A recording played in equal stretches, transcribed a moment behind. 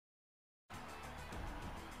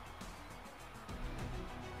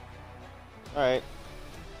Alright.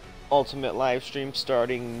 Ultimate live stream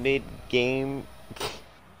starting mid-game.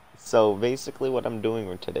 So basically what I'm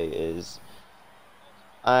doing today is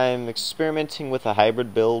I'm experimenting with a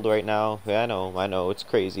hybrid build right now. Yeah, I know, it's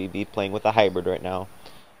crazy be playing with a hybrid right now.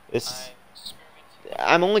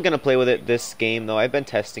 I'm only gonna play with it this game though. I've been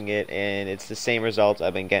testing it and it's the same results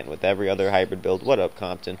I've been getting with every other hybrid build. What up,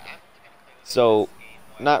 Compton? So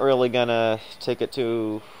not really gonna take it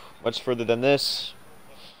too much further than this.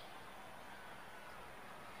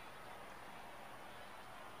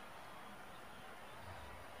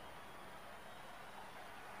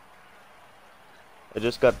 I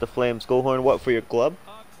just got the flame skull horn. What for your club?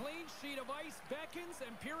 A clean sheet of ice beckons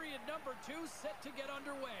and period number 2 set to get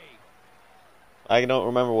underway. I don't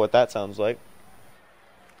remember what that sounds like.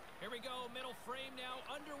 Here we go, middle frame now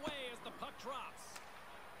underway as the puck drops.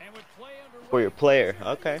 And with play underway, For your player.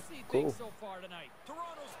 Okay, cool. So far tonight.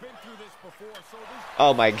 Toronto's been through this before, so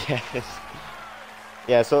oh my goodness.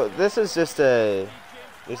 Yeah, so this is just a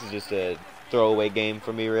throwaway game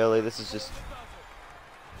for me really. This is just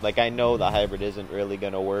like, I know the hybrid isn't really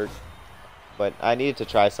gonna work, but I needed to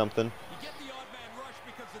try something.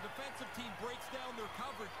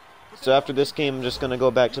 So after this game, I'm just gonna go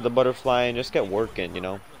back to the butterfly and just get working, you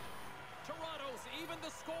know.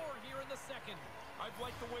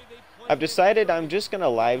 I've decided I'm just gonna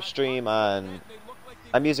live stream on.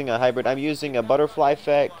 I'm using a hybrid. I'm using a butterfly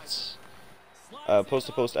effect,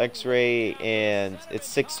 post-to-post X-ray, and it's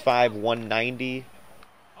 65190.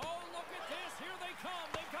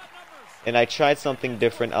 And I tried something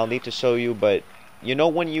different. I'll need to show you, but you know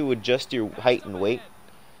when you adjust your height and weight,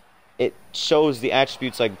 it shows the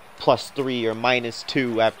attributes like +3 or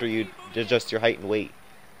 -2 after you adjust your height and weight.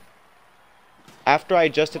 After I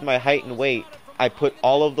adjusted my height and weight, I put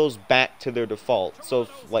all of those back to their default. So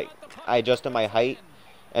if, like, I adjusted my height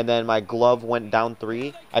and then my glove went down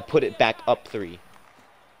 3, I put it back up 3.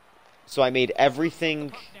 So I made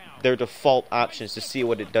everything their default options to see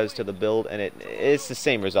what it does to the build, and it's the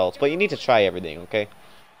same results. But you need to try everything, okay?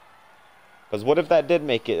 Because what if that did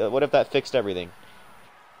make it? What if that fixed everything?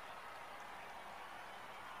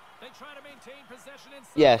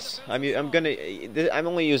 Yes, I'm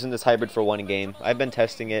only using this hybrid for one game. I've been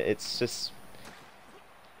testing it. It's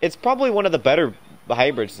probably one of the better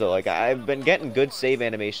hybrids though. Like, I've been getting good save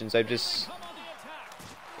animations.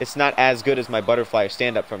 It's not as good as my butterfly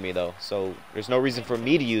stand-up for me though, so there's no reason for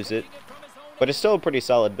me to use it. But it's still a pretty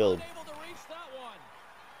solid build.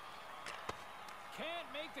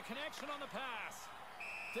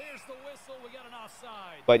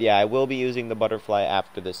 But yeah, I will be using the butterfly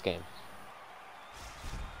after this game.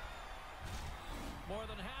 More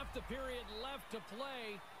than half the period left to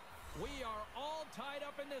play. We are all tied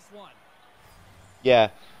up in this one. Yeah.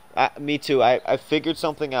 Me too. I figured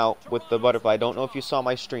something out with the butterfly. I don't know if you saw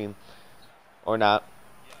my stream or not.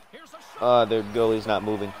 Their goalie's not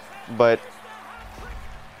moving. But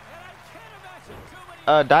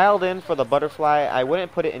dialed in for the butterfly. I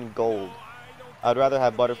wouldn't put it in gold. I'd rather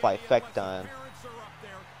have butterfly effect on.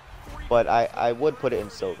 But I would put it in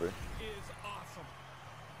silver.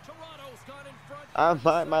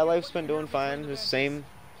 My life's been doing fine. The same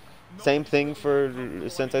thing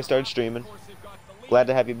since I started streaming. Glad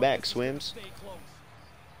to have you back, Swims.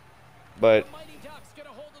 But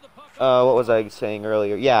what was I saying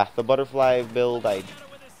earlier? Yeah, the butterfly build, I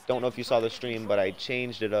don't know if you saw the stream, but I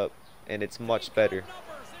changed it up and it's much better.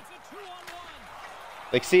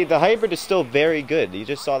 Like, see, the hybrid is still very good. You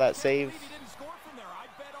just saw that save.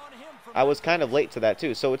 I was kind of late to that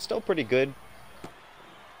too, so it's still pretty good.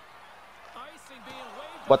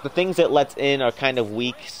 But the things it lets in are kind of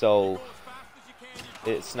weak, so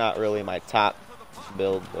it's not really my top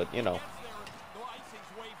build, but you know.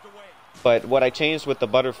 But what I changed with the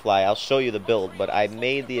butterfly, I'll show you the build, but I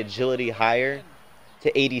made the agility higher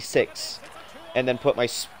to 86 and then put my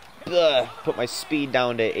speed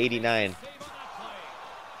down to 89.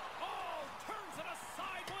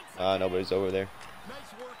 Nobody's over there.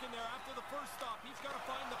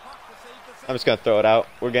 I'm just gonna throw it out.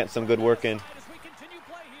 We're getting some good work in.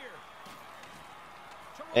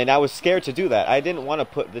 And I was scared to do that. I didn't want to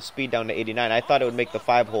put the speed down to 89. I thought it would make the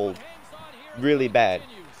 5-hole really bad.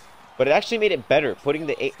 But it actually made it better. Putting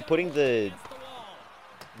the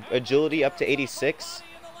agility up to 86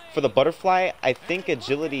 for the butterfly, I think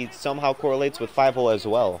agility somehow correlates with 5-hole as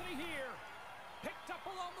well.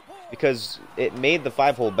 Because it made the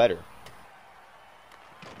 5-hole better.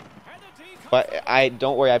 But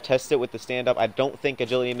don't worry, I've tested it with the stand-up. I don't think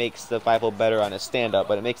agility makes the 5-hole better on a stand-up,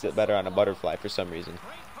 but it makes it better on a butterfly for some reason.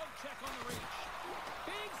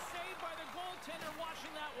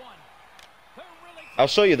 I'll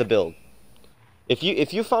show you the build.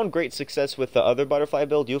 If you found great success with the other butterfly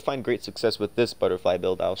build, you'll find great success with this butterfly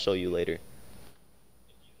build. I'll show you later.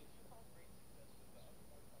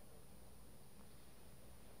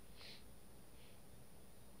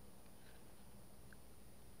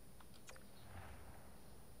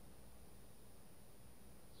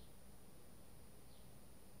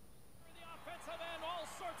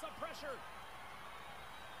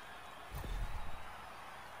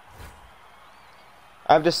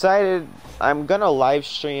 I've decided I'm gonna live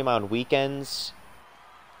stream on weekends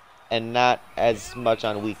and not as much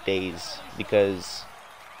on weekdays, because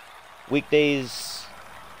weekdays,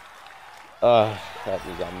 that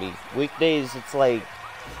was on me. Weekdays, it's like,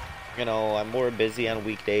 you know, I'm more busy on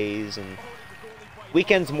weekdays, and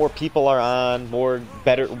weekends more people are on,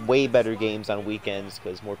 way better games on weekends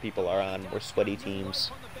because more people are on, more sweaty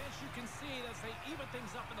teams.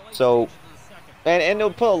 So, and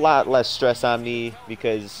it'll put a lot less stress on me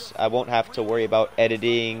because I won't have to worry about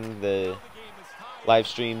editing the live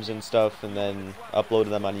streams and stuff and then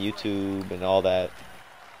uploading them on YouTube and all that.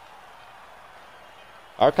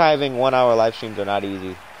 Archiving 1 hour live streams are not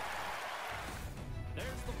easy.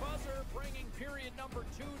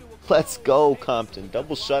 Let's go, Compton.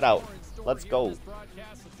 Double shutout. Let's go.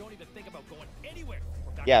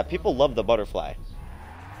 Yeah, people love the butterfly.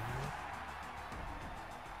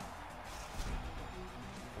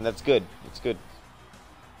 And that's good. It's good.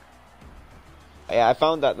 Yeah, I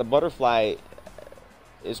found that the butterfly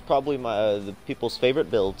is probably the people's favorite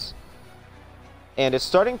builds. And it's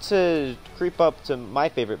starting to creep up to my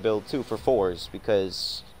favorite build too for 4s,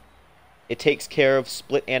 because it takes care of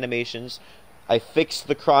split animations. I fixed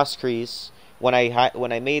the cross crease when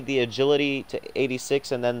I made the agility to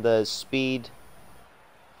 86 and then the speed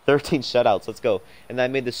 13 shutouts. Let's go. And then I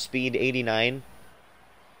made the speed 89.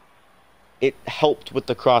 It helped with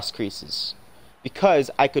the cross creases because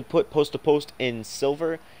I could put post to post in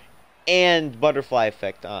silver and butterfly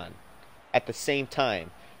effect on at the same time.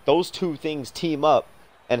 Those two things team up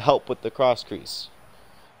and help with the cross crease.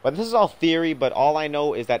 But this is all theory, but all I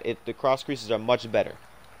know is that the cross creases are much better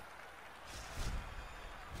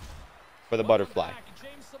for the butterfly.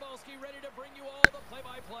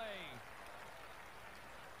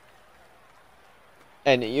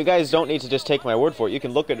 And you guys don't need to just take my word for it. You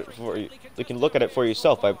can look at it for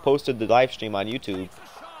yourself. I posted the live stream on YouTube.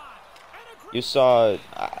 You saw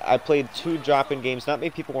I played 2 drop-in games. Not many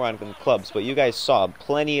people were on the clubs, but you guys saw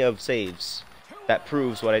plenty of saves. That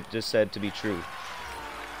proves what I just said to be true.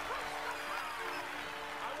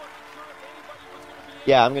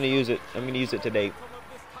 Yeah, I'm gonna use it. I'm gonna use it today.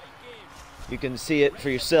 You can see it for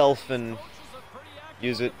yourself and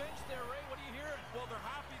use it.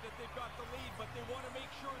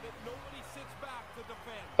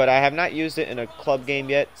 But I have not used it in a club game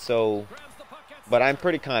yet, so, but I'm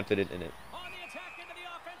pretty confident in it.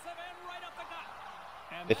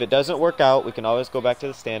 If it doesn't work out, we can always go back to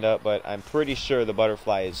the stand-up, but I'm pretty sure the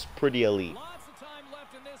butterfly is pretty elite.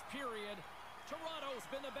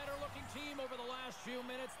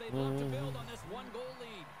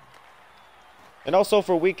 And also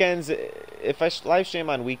for weekends, if I live stream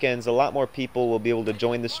on weekends, a lot more people will be able to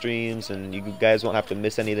join the streams, and you guys won't have to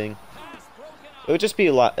miss anything. It would just be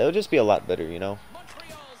a lot. It would just be a lot better, you know.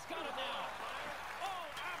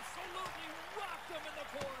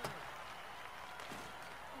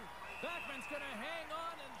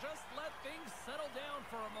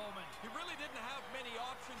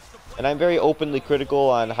 And I'm very openly critical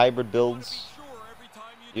on hybrid builds.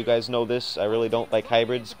 You guys know this. I really don't like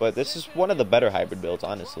hybrids, but this is one of the better hybrid builds,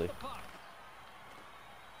 honestly.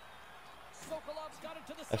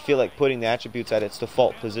 I feel like putting the attributes at its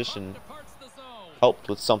default position helped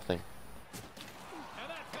with something.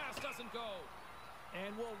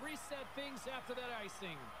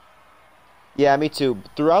 Yeah, me too.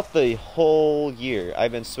 Throughout the whole year,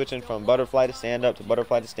 I've been switching from butterfly to stand-up to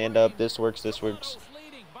butterfly to stand-up. This works, this works.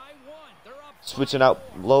 Switching out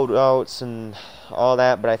loadouts and all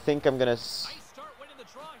that, but I think I'm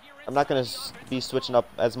not gonna be switching up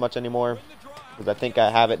as much anymore because I think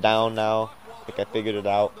I have it down now. I think I figured it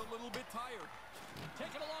out.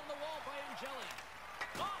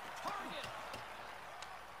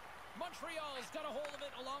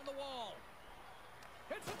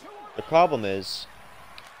 The problem is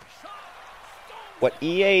what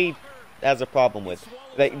EA has a problem with.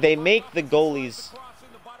 They make the goalies.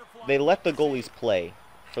 They let the goalies play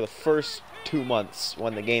for the first 2 months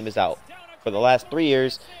when the game is out. For the last 3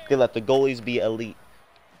 years, they let the goalies be elite.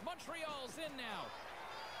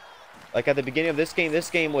 Like at the beginning of this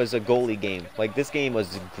game was a goalie game. Like this game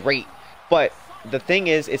was great. But the thing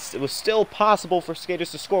is, it was still possible for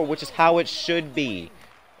skaters to score, which is how it should be.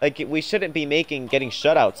 Like, we shouldn't be getting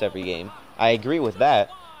shutouts every game. I agree with that,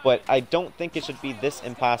 but I don't think it should be this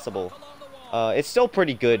impossible. It's still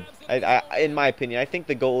pretty good, in my opinion. I think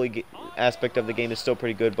the goalie aspect of the game is still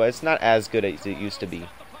pretty good, but it's not as good as it used to be.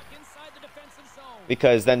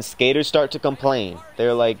 Because then skaters start to complain.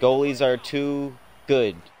 They're like, goalies are too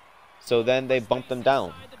good. So then they bump them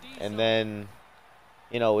down. And then,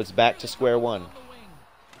 you know, it's back to square one.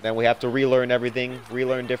 Then we have to relearn everything,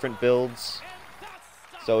 relearn different builds.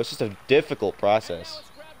 So it's just a difficult process.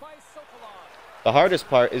 The hardest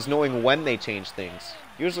part is knowing when they change things.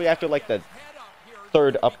 Usually after like the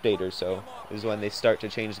third update or so is when they start to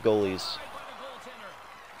change goalies.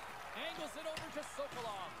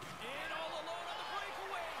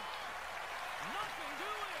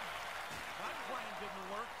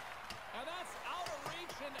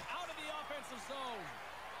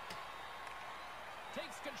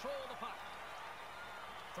 Takes control of the puck.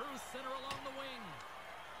 Through center along the wing.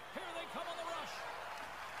 Here they come on the rush.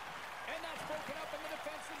 And that's broken up in the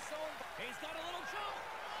defensive zone. He's got a little jump.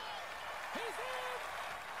 He's in.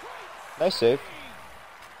 Great. Nice save.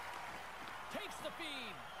 Takes the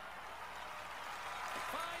feed.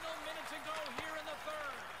 Final minute to go here in the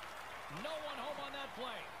third. No one home on that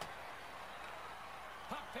play.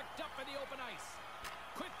 Puck picked up in the open ice.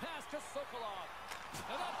 Quick pass to Sokolov.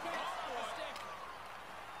 And that bounce off the stick.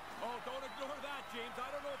 Oh, don't ignore that, James.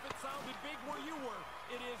 I don't know if it sounded big where you were.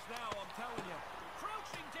 It is now, I'm telling you.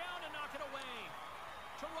 Crouching down and knock it away.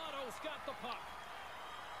 Toronto's got the puck.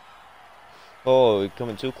 Oh, you're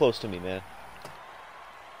coming too close to me, man.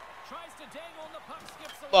 Tries to dangle and the puck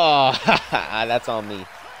skips away. Oh, that's on me.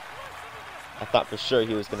 I thought for sure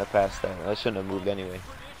he was going to pass that. I shouldn't have moved anyway.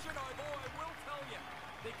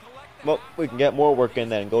 Well, we can get more work in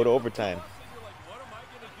then and go to overtime.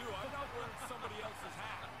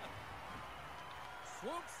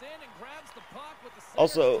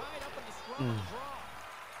 Also,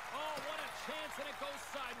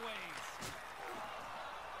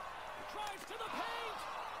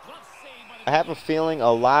 I have a feeling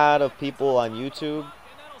a lot of people on YouTube,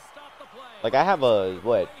 like I have a,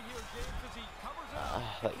 what,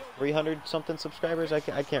 like 300 something subscribers? I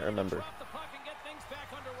can't remember.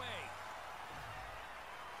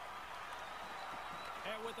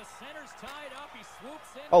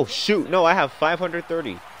 Oh shoot, no, I have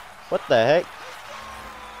 530. What the heck?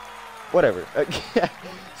 Whatever.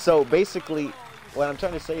 So basically, what I'm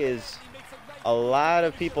trying to say is a lot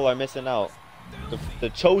of people are missing out. The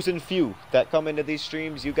chosen few that come into these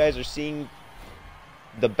streams, you guys are seeing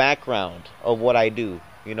the background of what I do.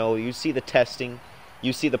 You know, you see the testing,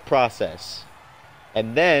 you see the process.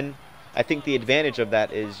 And then, I think the advantage of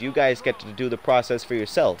that is you guys get to do the process for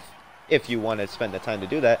yourself, if you want to spend the time to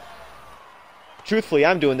do that. Truthfully,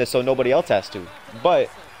 I'm doing this so nobody else has to. But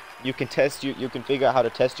you can test, you can figure out how to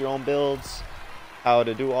test your own builds, how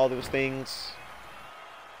to do all those things,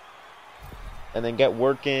 and then get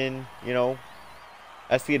working, you know.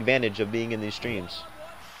 That's the advantage of being in these streams.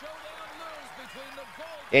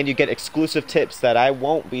 And you get exclusive tips that I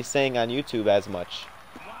won't be saying on YouTube as much.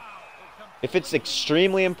 If it's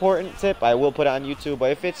extremely important tip, I will put it on YouTube,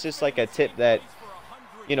 but if it's just like a tip that,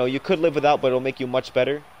 you know, you could live without but it'll make you much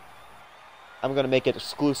better, I'm going to make it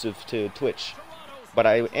exclusive to Twitch. But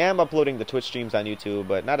I am uploading the Twitch streams on YouTube,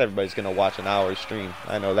 but not everybody's going to watch an hour stream.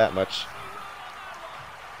 I know that much.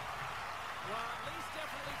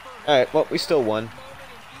 Alright, well, we still won.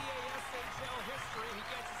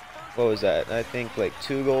 What was that? I think like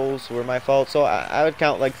 2 goals were my fault. So I would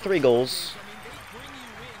count like 3 goals.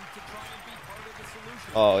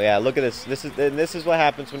 Oh yeah, look at this. This is what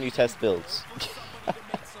happens when you test builds.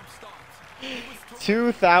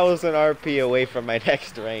 2,000 RP away from my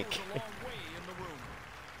next rank.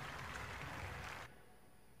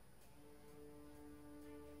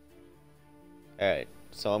 Alright,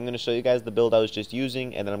 so I'm going to show you guys the build I was just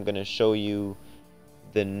using, and then I'm going to show you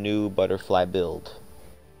the new butterfly build.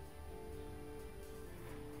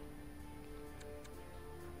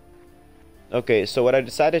 Okay, so what I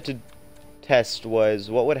decided to test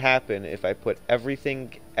was what would happen if I put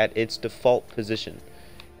everything at its default position.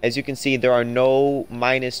 As you can see, there are no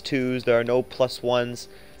 -2s, there are no +1s.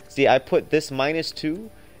 See, I put this -2,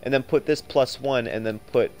 and then put this +1, and then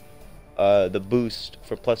put the boost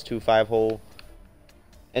for +2 5-hole,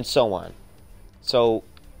 and so on. So,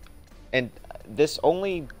 and this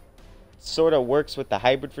only sort of works with the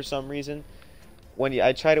hybrid for some reason. When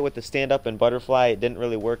I tried it with the stand-up and butterfly, it didn't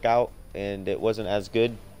really work out, and it wasn't as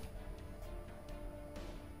good.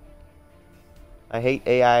 I hate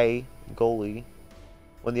AI goalie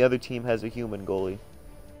when the other team has a human goalie.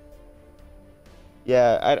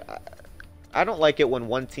 Yeah, I don't like it when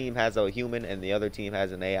one team has a human and the other team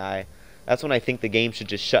has an AI. That's when I think the game should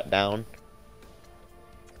just shut down.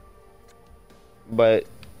 But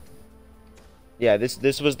yeah,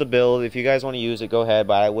 this was the build. If you guys want to use it, go ahead,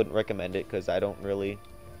 but I wouldn't recommend it because I don't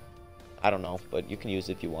know, but you can use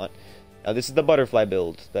it if you want. Now this is the butterfly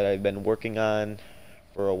build that I've been working on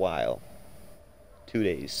for a while. 2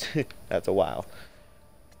 days. That's a while.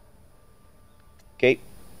 Okay.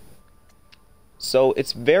 So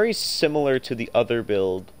it's very similar to the other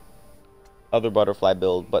butterfly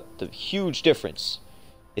build, but the huge difference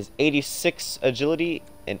is 86 agility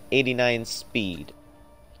and 89 speed.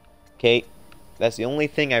 Okay, that's the only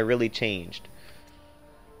thing I really changed.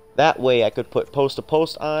 That way I could put post to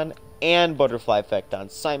post on and butterfly effect on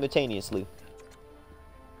simultaneously.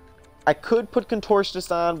 I could put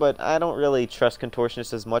contortionist on, but I don't really trust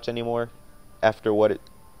contortionist as much anymore after what it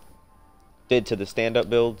did to the stand-up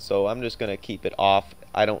build, so I'm just gonna keep it off.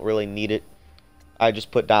 I don't really need it. I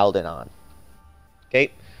just put dialed in on.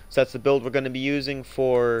 Okay, so that's the build we're gonna be using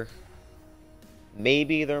for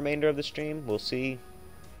maybe the remainder of the stream. We'll see.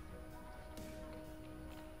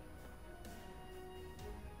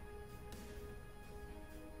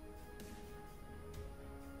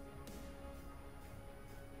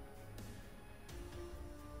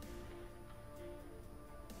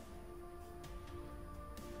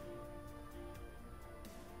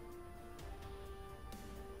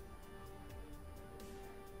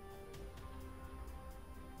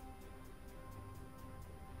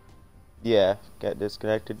 Yeah, got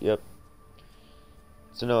disconnected. Yep.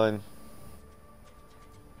 It's annoying.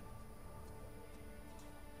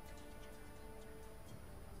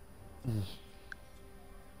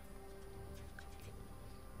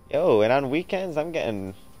 Yo, and on weekends I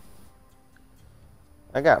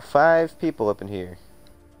got 5 people up in here.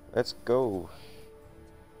 Let's go.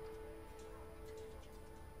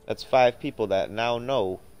 That's 5 people that now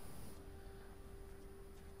know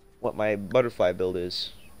what my butterfly build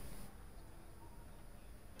is.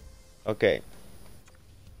 Okay.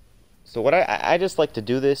 So what I just like to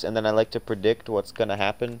do this, and then I like to predict what's gonna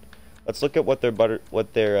happen. Let's look at what their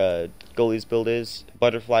goalie's build is.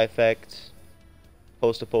 Butterfly effect,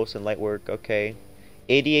 post to post and light work. Okay,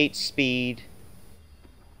 88 speed.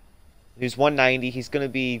 He's 190. He's gonna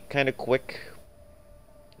be kind of quick.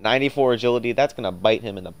 94 agility. That's gonna bite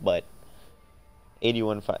him in the butt.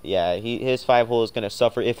 81. Yeah, his 5-hole is gonna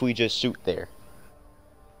suffer if we just shoot there.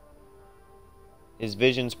 His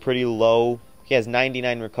vision's pretty low. He has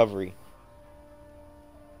 99 recovery.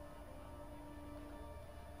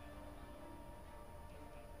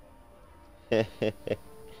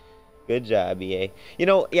 Good job, EA. You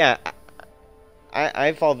know, yeah,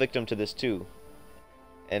 I fall victim to this too.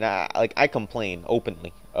 And I complain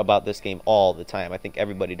openly about this game all the time. I think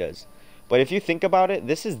everybody does. But if you think about it,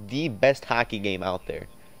 this is the best hockey game out there.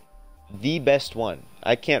 The best one.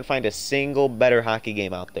 I can't find a single better hockey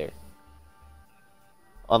game out there.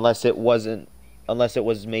 Unless it was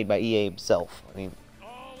made by EA himself. I mean,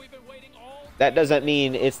 that doesn't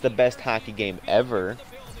mean it's the best hockey game ever.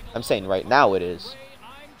 I'm saying right now it is.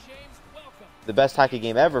 The best hockey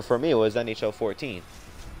game ever for me was NHL 14.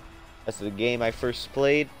 That's the game I first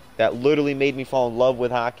played. That literally made me fall in love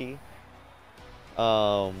with hockey.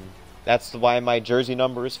 That's why my jersey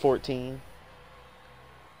number is 14.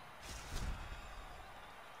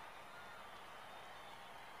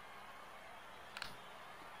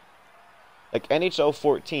 Like NHL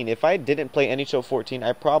 14, if I didn't play NHL 14,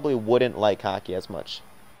 I probably wouldn't like hockey as much.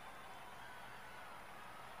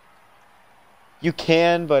 You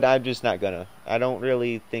can, but I'm just not gonna. I don't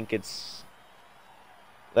really think it's...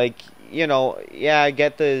 Like, you know, yeah, I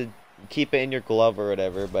get the keep it in your glove or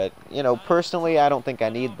whatever, but, you know, personally, I don't think I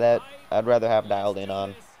need that. I'd rather have dialed in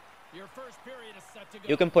on.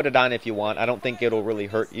 You can put it on if you want. I don't think it'll really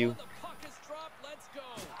hurt you.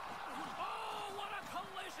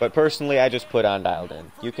 But personally, I just put on dialed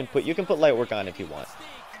in. You can put light work on if you want.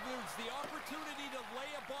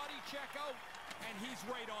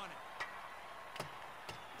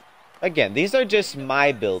 Again, these are just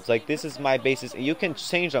my builds. Like, this is my basis. You can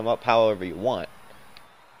change them up however you want.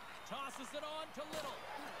 Tosses it on to Little.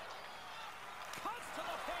 Cuts to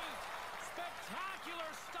the paint. Spectacular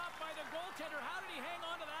stop by the goaltender. How did he hang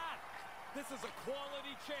on to that? This is a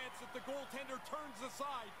quality chance that the goaltender turns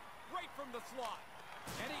aside right from the slot.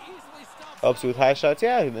 And he easily stops. Helps you with high shots,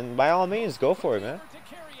 yeah, then by all means, go for it, man.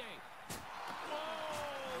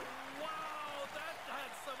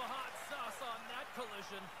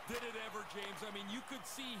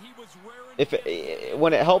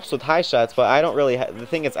 When it helps with high shots, but I don't really the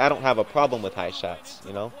thing is I don't have a problem with high shots,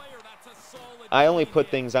 you know. I only put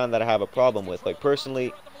things on that I have a problem with. Like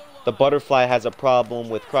personally, the butterfly has a problem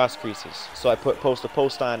with cross creases. So I put post to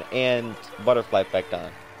post on and butterfly effect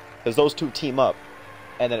on. Because those two team up,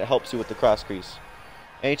 and then it helps you with the cross crease.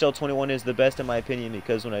 NHL 21 is the best in my opinion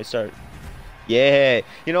because when I start... Yeah,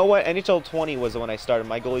 you know what? NHL 20 was when I started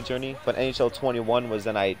my goalie journey, but NHL 21 was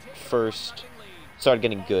when I first started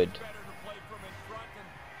getting good.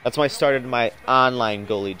 That's when I started my online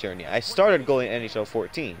goalie journey. I started goalie in NHL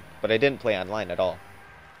 14, but I didn't play online at all.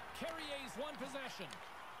 Carrier's won possession.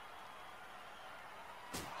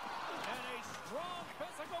 And a strong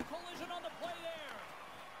physical collision on the play there.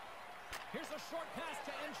 Here's a short pass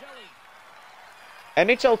to Angeli.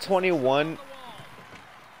 NHL 21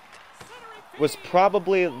 was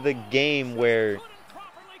probably the game where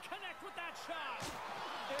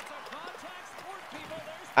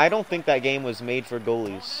I don't think that game was made for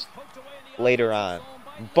goalies later on,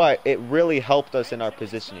 but it really helped us in our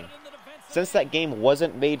positioning. Since that game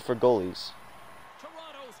wasn't made for goalies.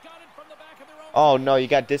 Oh no, you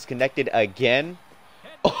got disconnected again?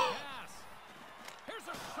 Oh.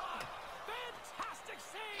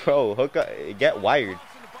 Bro, hook up, get wired.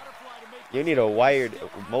 You need a wired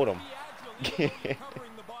modem.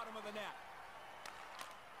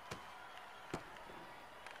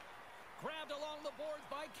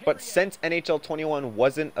 But since NHL 21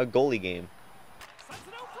 wasn't a goalie game,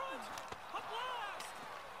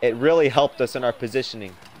 it really helped us in our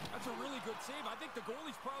positioning.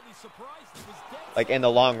 Like in the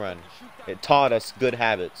long run, it taught us good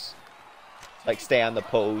habits, like stay on the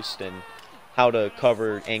post and how to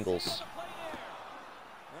cover angles.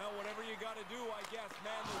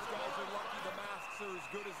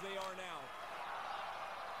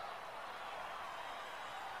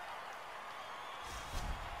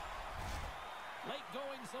 Late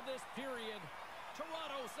goings of this period.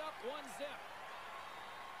 Toronto's up 1-0.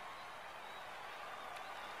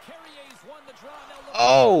 Carrier's won the draw. Now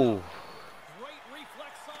oh! Great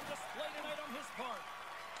reflex on display tonight on his part.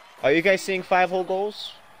 Are you guys seeing 5-hole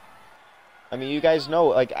goals? I mean, you guys know,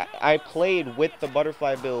 like, I played with the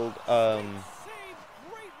butterfly build.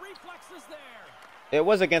 It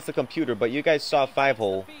was against the computer, but you guys saw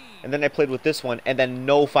 5-hole. And then I played with this one, and then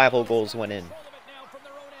no 5-hole goals went in.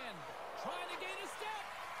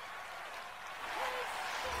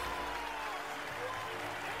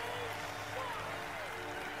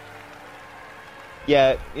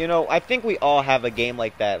 Yeah, you know, I think we all have a game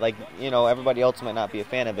like that. Like, you know, everybody else might not be a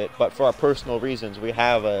fan of it, but for our personal reasons, we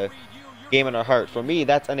have a game in our heart. For me,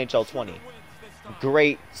 that's NHL 20.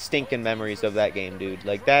 Great stinking memories of that game, dude.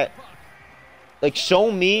 Like that, like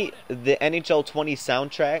show me the NHL 20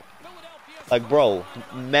 soundtrack. Like, bro,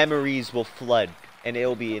 memories will flood and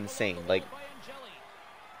it'll be insane. Like,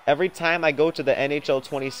 every time I go to the NHL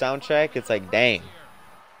 20 soundtrack, it's like, dang.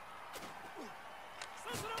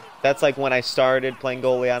 That's like when I started playing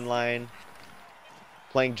goalie online,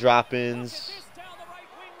 playing drop-ins.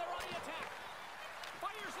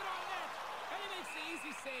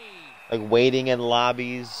 Like waiting in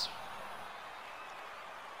lobbies.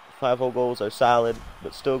 5-hole goals are solid,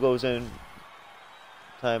 but still goes in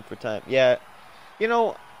time for time. Yeah, you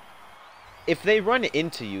know, if they run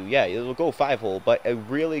into you, yeah, it'll go 5-hole, but a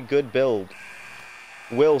really good build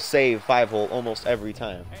will save 5-hole almost every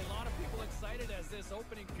time.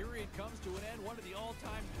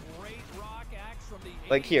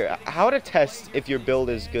 Like here, how to test if your build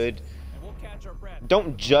is good.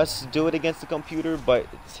 Don't just do it against the computer, but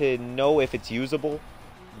to know if it's usable,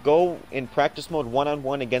 go in practice mode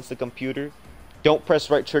one-on-one against the computer. Don't press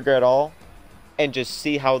right trigger at all, and just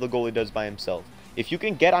see how the goalie does by himself. If you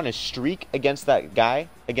can get on a streak against that guy,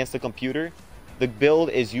 against the computer, the build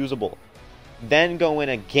is usable. Then go in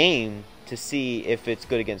a game to see if it's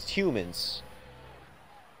good against humans.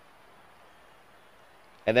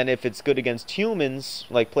 And then if it's good against humans,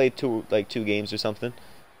 like play two games or something.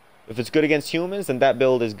 If it's good against humans, then that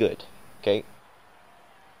build is good. Okay?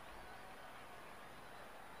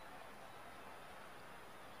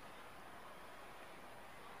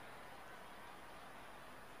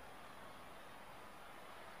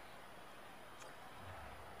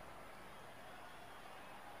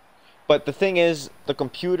 But the thing is, the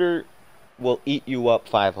computer will eat you up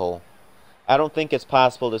 5-hole. I don't think it's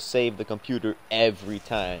possible to save the computer every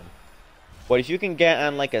time. But if you can get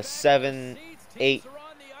on like a 7, 8,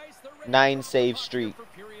 9 save streak,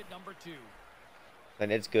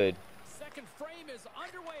 then it's good. Second frame is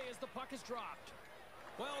underway as the puck is dropped.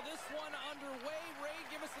 Well, this one underway. Ray,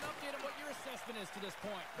 give us an update on what your assessment is to this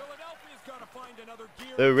point. Philadelphia's got to find another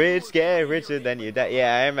gear. The rich get richer than you die.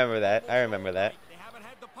 Yeah, I remember that. I remember that. They haven't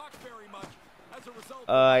had the puck very much. As a result,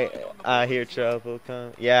 I hear trouble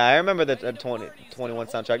come. Yeah, I remember the 20 21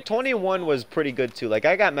 soundtrack. 21 was pretty good too. Like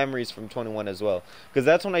I got memories from 21 as well, because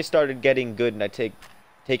that's when I started getting good and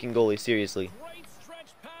taking goalie seriously. Great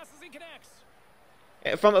stretch passes, he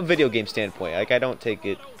connects. From a video game standpoint, like I don't take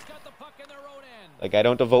it, Toronto's got the puck in their own end. like I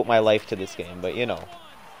don't devote my life to this game, but you know,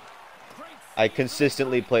 Great I save.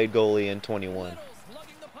 consistently played goalie in 21. Little's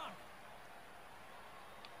lugging the puck.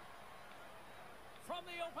 From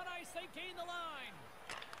the open ice, they gain the line.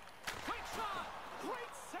 Quick shot.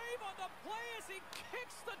 Great save on the play as he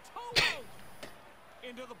kicks the toe out.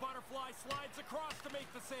 Into the butterfly, slides across to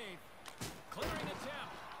make the save. Clearing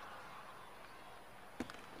attempt.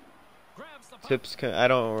 Grabs the puck. Tips, I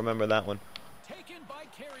don't remember that one. Taken by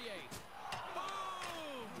Carrier.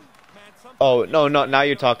 Boom! Man, sometimes Oh, no, now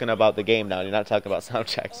you're talking about the game now. You're not talking about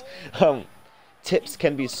soundtracks. Tips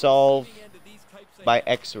can be solved the end of these types of by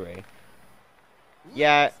X-ray.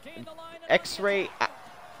 Yeah, Gain the line and X-ray,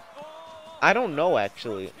 I don't know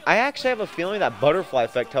actually. I actually have a feeling that butterfly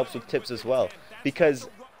effect helps with tips as well. Because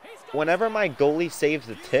whenever my goalie saves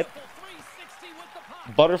a tip, 360 with the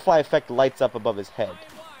puck. butterfly effect lights up above his head. Ryan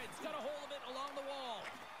Wide's got a hold of it along the wall.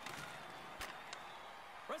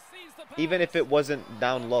 Receives the pass. Even if it wasn't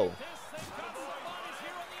down low. This, they've got somebody's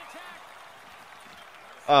here on the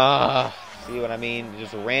attack. See what I mean? He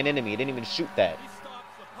just ran into me. He didn't even shoot that. he stops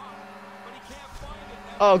the puck, but he can't find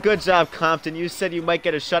it. Oh, good job, Compton. You said you might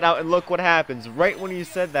get a shutout, and look what happens. Right when you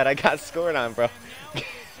said that, I got scored on, bro. Just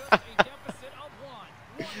a deficit of one.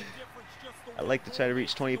 Difference just the I like to try to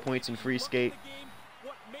reach 20 points in free skate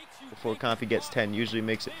what makes you before Compy gets 10. Usually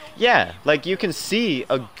makes it. Yeah, like you can see,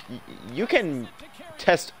 you can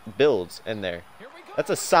test builds in there. Here we go.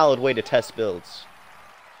 That's a solid way to test builds.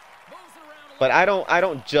 Moves it around a But I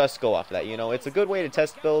don't just go off that, you know. It's a good way to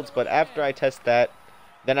test builds, but after I test that,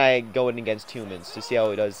 then I go in against humans to see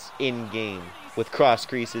how it does in game with cross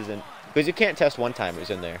creases, and because you can't test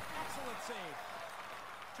one-timers in there. excellent save.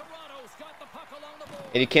 Toronto's got the puck along the board.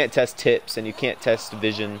 And you can't test tips, and you can't test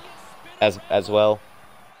vision as well.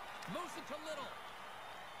 Moves it to Little.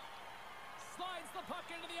 Slides the puck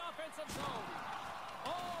into the offensive zone.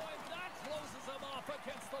 Oh, and that closes him off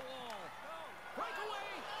against the wall.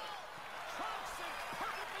 Breakaway. Trunks it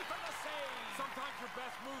perfectly for the save. Sometimes your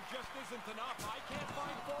best move just isn't enough. I can't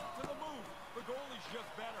find fault to the move. The goalie's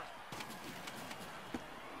just better.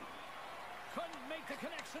 Couldn't make the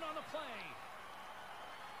connection on the play.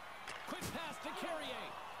 Quick pass to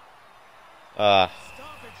Carrier.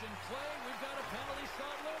 Stoppage in play. We've got a penalty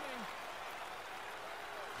shot looming.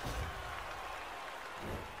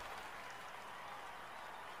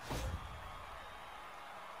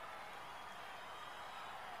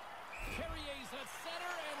 Carrier's at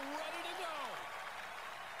center and ready to go.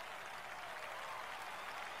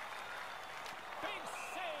 Big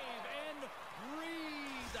save and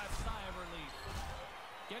breathe a sigh of relief.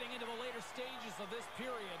 Getting into the later stages of this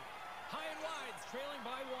period. High and Wide's trailing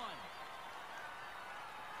by one.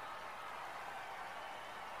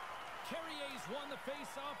 Carrier's won the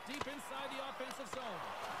face-off deep inside the offensive zone.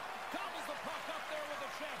 Gobbles the puck up there with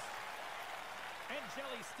the chest. And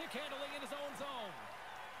Jelly stick handling in his own zone.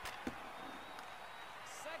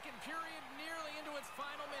 Second period nearly into its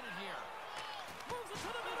final minute here. Moves it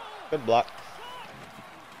to the middle. Good block.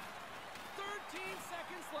 13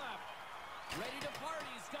 seconds left. Ready to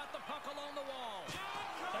party. He's got the puck along the wall.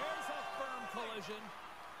 There's a firm collision.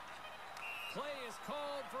 Play is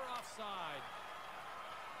called for offside.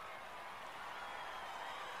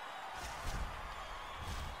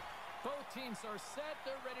 Both teams are set.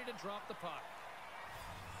 They're ready to drop the puck.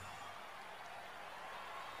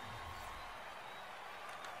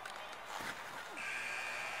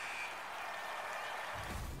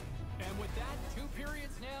 And with that, 2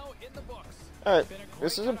 periods now in the books. Alright,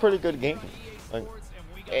 this is a pretty good game. Like,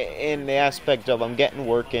 in the aspect of I'm getting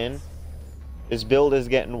work in. His build is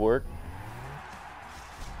getting work.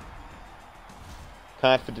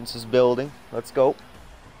 Confidence is building. Let's go.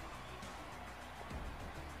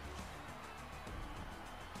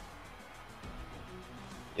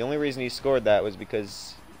 The only reason he scored that was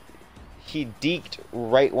because he deked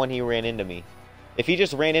right when he ran into me. If he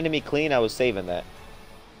just ran into me clean, I was saving that.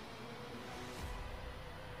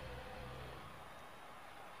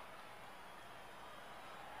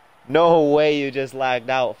 No way you just lagged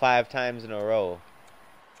out 5 times in a row.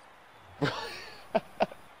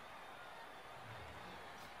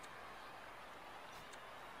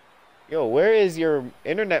 Yo, where is your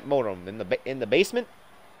internet modem? In the basement?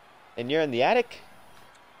 And you're in the attic?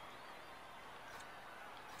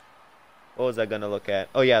 What was I gonna look at?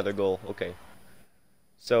 Oh yeah, their goal. Okay.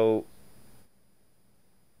 So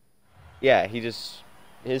yeah, his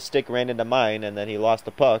stick ran into mine, and then he lost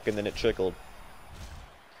the puck, and then it trickled.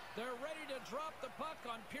 They're ready to drop the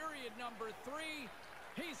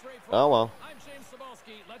Oh well. I'm James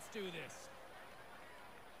Cebulski. Let's do this.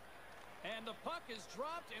 And the puck is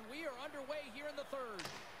dropped, and we are underway here in the third.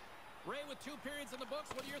 Ray, with 2 periods in the books,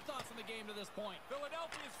 what are your thoughts on the game to this point?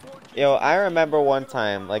 Yo, I remember one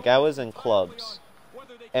time, like I was in clubs,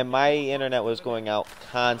 and my internet was going out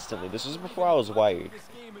constantly. This was before I was wired.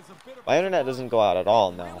 My internet doesn't go out at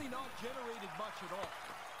all now.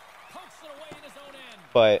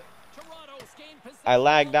 But I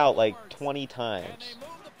lagged out like 20 times.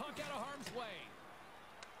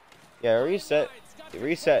 Yeah, reset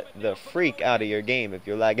the freak out of your game if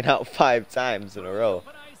you're lagging out 5 times in a row.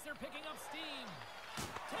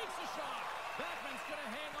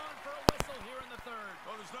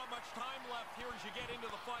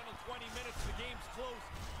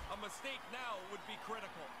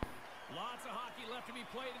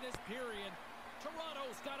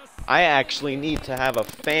 I actually need to have a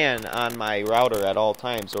fan on my router at all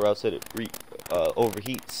times, or else it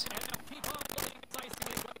overheats.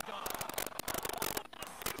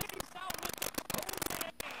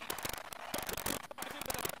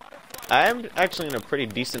 I'm actually in a pretty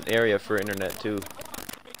decent area for internet too.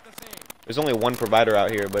 There's only one provider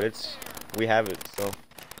out here, but we have it, so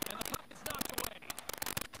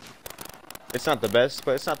it's not the best,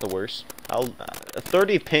 but it's not the worst. A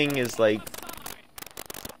 30 ping is like,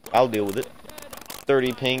 I'll deal with it.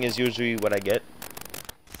 30 ping is usually what I get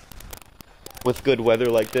with good weather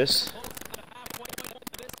like this.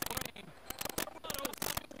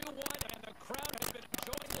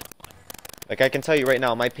 Like I can tell you right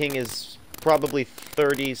now, my ping is probably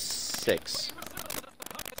 36.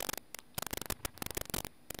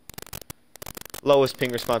 Lowest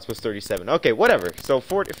ping response was 37. Okay, whatever. So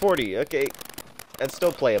 40, okay. That's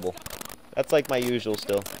still playable. That's like my usual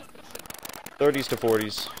still. 30s to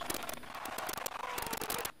 40s.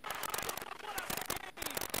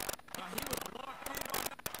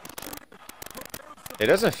 It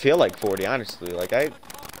doesn't feel like 40, honestly. Like I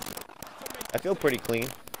feel pretty clean.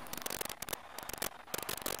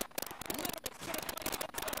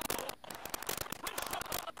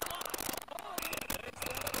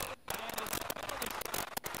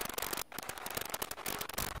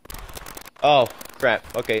 Oh, crap.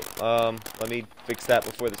 Okay, let me fix that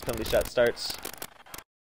before this penalty shot starts.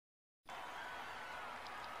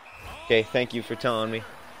 Okay, thank you for telling me.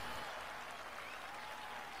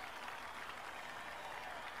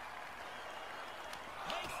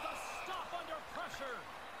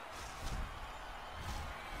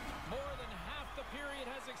 More than half the period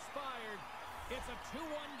has expired. It's a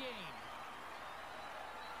 2-1 game.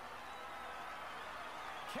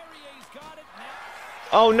 Carrier's got it now.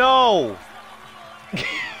 Oh no!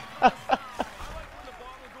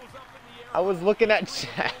 I was looking at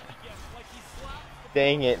chat.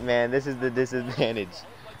 Dang it, man. This is the disadvantage.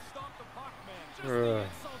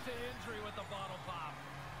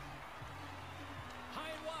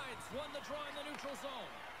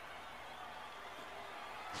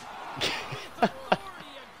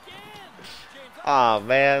 Aw,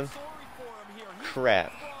 man.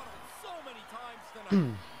 Crap. We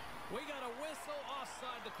got a whistle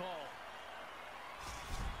offside the call.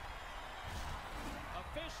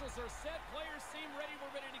 Officials are set. Players seem ready.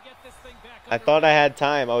 We're ready to get this thing back. I thought I had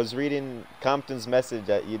time. I was reading Compton's message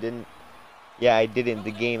that you didn't. Yeah, I did in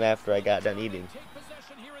the game after I got done eating. Take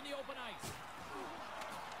possession here in the open ice.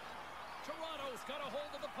 Toronto's got a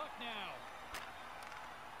hold of the puck now.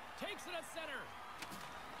 Takes it at center.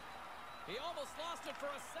 He almost lost it for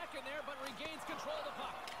a second there, but regains control of the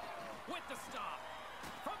puck. With the stop.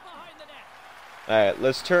 From behind the net. Alright,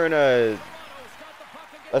 let's turn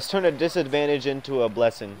a disadvantage into a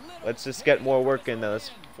blessing. Let's just get more work in. Let's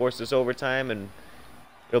force this overtime, and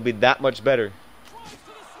it'll be that much better.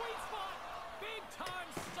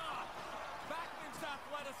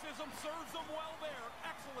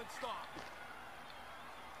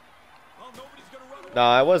 No,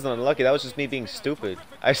 I wasn't unlucky. That was just me being stupid.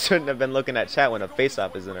 I shouldn't have been looking at chat when a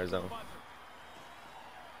face-off is in our zone.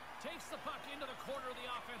 Takes the puck into the corner of the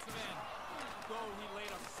offensive end. Oh, he laid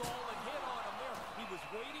a solid hit on him there. He was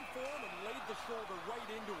waiting for him and laid the shoulder right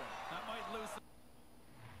into him. That might lose.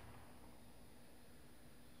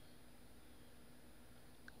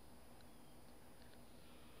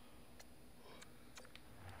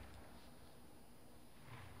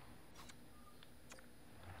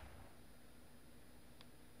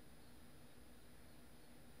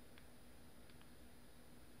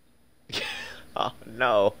 Oh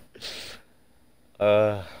no. Few of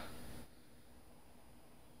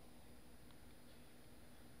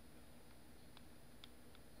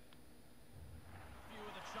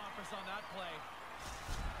the choppers on that play.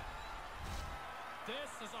 This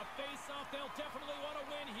is a face-off they'll definitely want to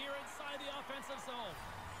win here in offensive zone.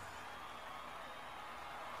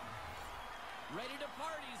 Ready to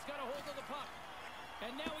party. He's got a hold of the puck.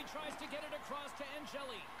 And now he tries to get it across to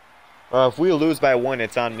Angeli. If we lose by 1,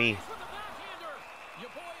 it's on me. With the backhander. Your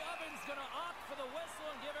boy Oven's going to opt for the whistle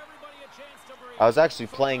and give everybody a chance to breathe. I was actually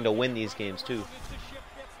playing to win these games too,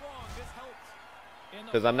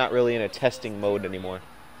 because I'm not really in a testing mode anymore.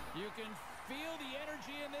 You can feel the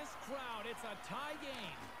energy in this crowd. It's a tie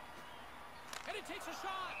game. And it takes a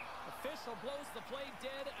shot. Official blows the play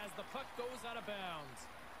dead as the puck goes out of bounds.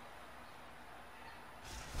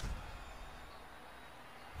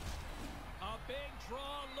 A big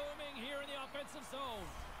draw looming here in the offensive zone.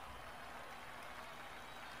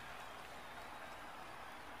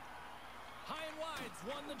 High and wide's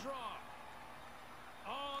won the draw.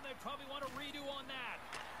 Oh, they probably want a redo on that.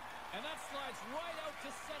 And that slides right out to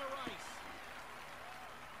center ice.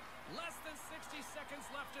 Less than 60 seconds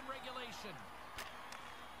left in regulation.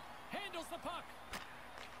 Handles the puck.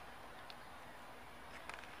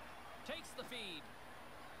 Takes the feed.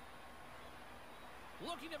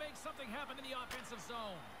 Looking to make something happen in the offensive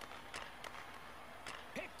zone.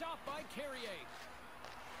 Picked off by Carrier.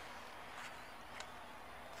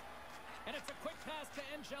 And it's a quick pass to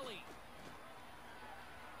Angeli.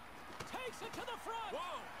 Takes it to the front.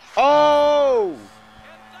 Whoa. Oh! And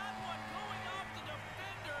that one going off the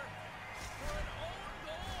defender for an own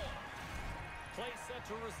goal. Play set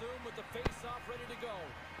to resume with the face-off ready to go.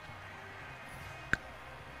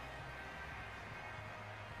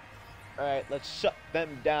 All right, let's shut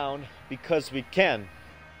them down because we can.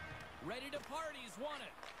 Ready to parties, won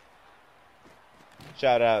it.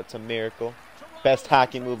 Shout out to Miracle. Best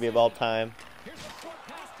hockey movie of all time. Here's a short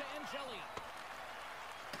pass to Angeli.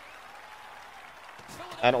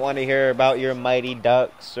 I don't want to hear about your Mighty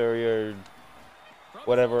Ducks or your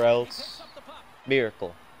whatever else.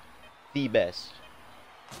 Miracle. The best.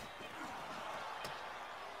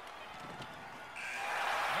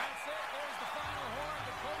 That's it. There's the final horn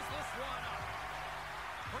to close this one up.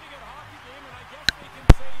 Pretty good hockey game, and I guess they can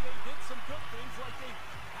say they did some good things, like they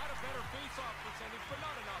had a better face-off percentage, but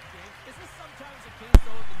not enough, James. Is this sometimes a case,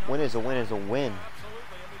 though, of the Win is a win is a win.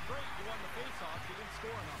 Absolutely. I mean, great, you won the face-off, you didn't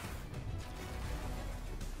score enough.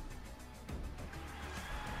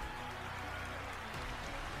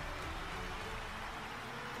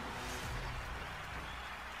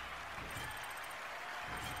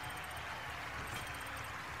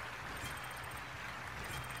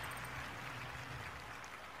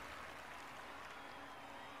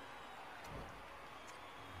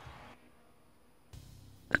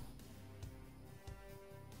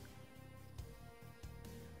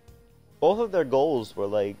 Both of their goals were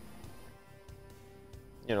like,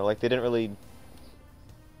 you know, like they didn't really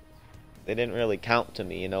count to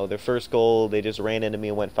me, you know. Their first goal, they just ran into me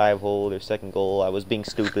and went 5-hole. Their second goal, I was being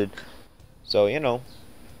stupid. So, you know,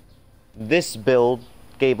 this build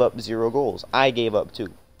gave up 0 goals. I gave up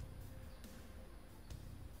 2.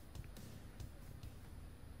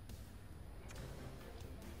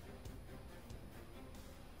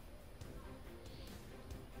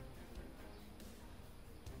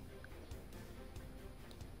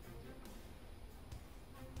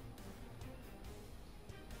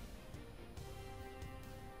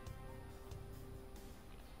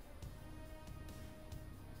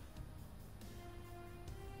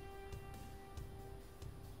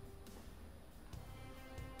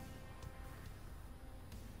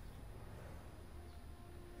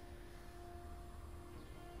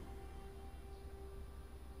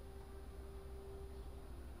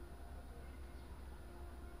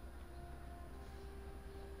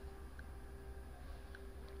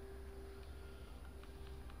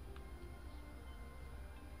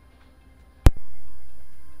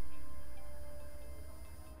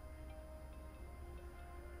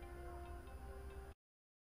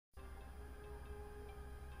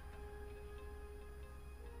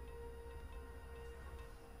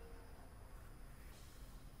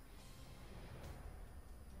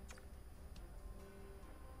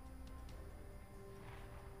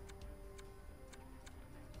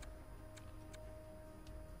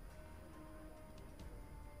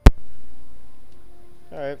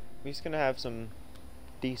 Alright, he's gonna have some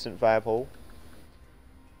decent 5-hole.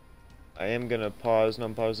 I am gonna pause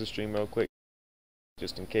and unpause the stream real quick,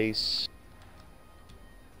 just in case.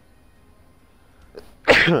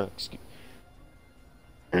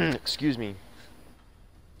 Excuse me.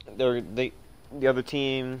 The other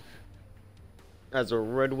team has a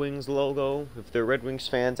Red Wings logo. If they're Red Wings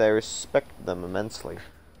fans, I respect them immensely.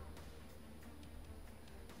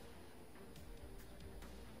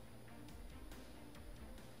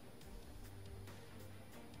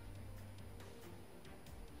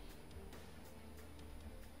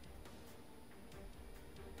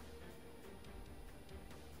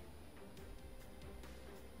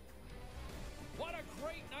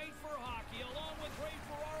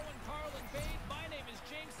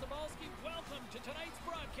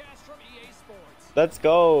 sports. Let's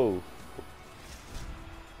go.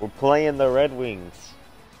 We're playing the Red Wings.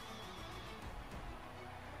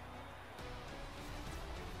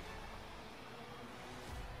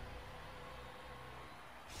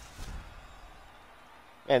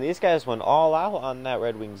 Man, these guys went all out on that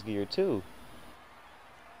Red Wings gear too.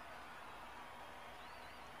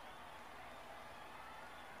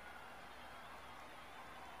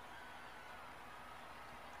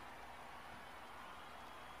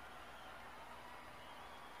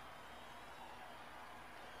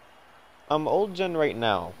 I'm old gen right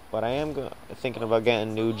now, but I am thinking about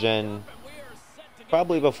getting new gen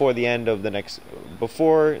probably before the end of the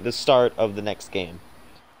before the start of the next game.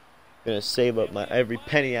 Gonna save up my every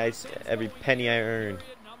penny I earn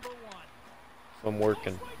from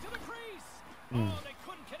working.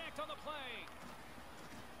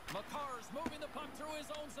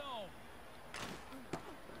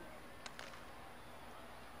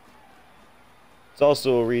 It's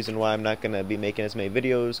also a reason why I'm not gonna be making as many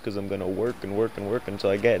videos, because I'm gonna work and work and work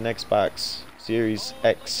until I get an Xbox Series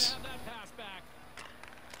X.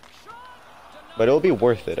 But it'll be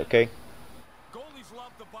worth it, okay? Goalies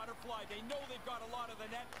love the butterfly. They know they've got a lot of the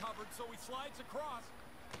net covered, so he slides across.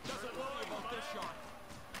 Doesn't worry about this shot.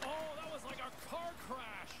 Oh, that was like a car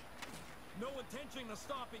crash. No intention of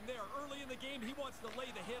stopping there. Early in the game, he wants to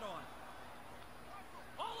lay the hit on.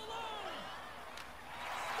 All alone.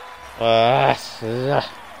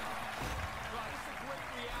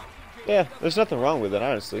 Yeah, there's nothing wrong with it,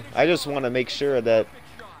 honestly. I just want to make sure that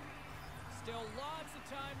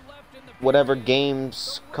whatever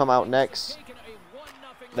games come out next,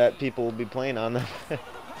 that people will be playing on them.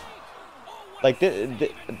 Like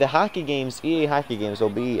the hockey games, EA hockey games, will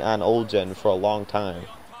be on old gen for a long time.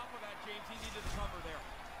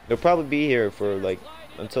 They'll probably be here for like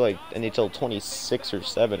until like NHL 26 or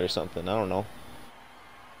 7 or something. I don't know.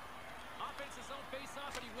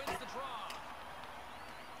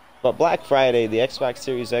 But Black Friday, the Xbox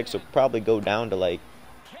Series X will probably go down to like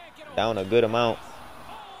a good amount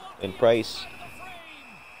in price.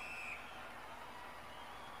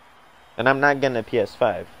 And I'm not getting a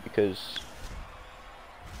PS5 because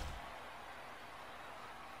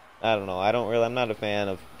I don't know. I'm not a fan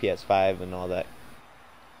of PS5 and all that.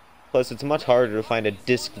 Plus, it's much harder to find a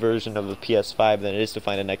disc version of the PS5 than it is to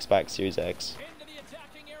find an Xbox Series X. Into the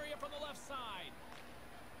attacking area from the left side.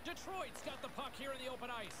 Detroit's got the puck here in the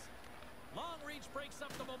open ice. Long reach breaks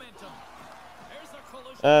up the momentum. There's a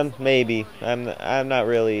collision. Maybe. I'm not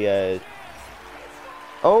really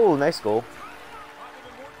Oh, nice goal.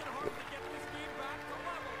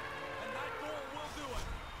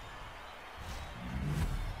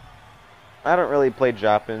 I don't really play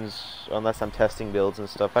drop-ins unless I'm testing builds and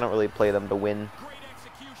stuff. I don't really play them to win. Great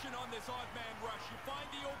execution on this odd man rush. You find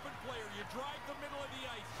the open player, you drive the middle of the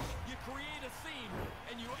ice, you create a seam,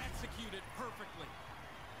 and you execute it perfectly.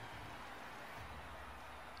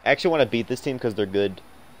 I actually want to beat this team because they're good.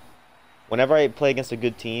 Whenever I play against a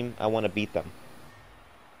good team, I want to beat them.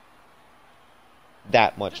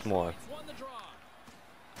 That much more.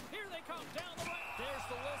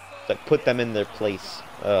 It's like put them in their place.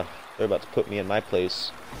 They're about to put me in my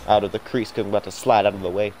place. Out of the crease because I'm about to slide out of the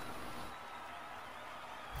way.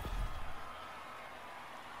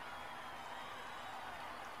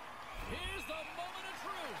 Here's the moment of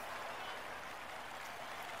truth.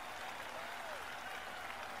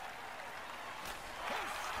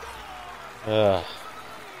 Ugh.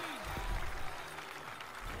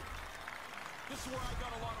 This is where I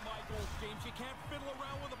got a lot of my goals, James. You can't fiddle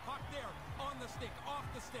around with a puck there. On the stick, off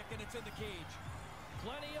the stick, and it's in the cage.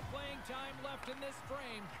 Plenty of playing time left in this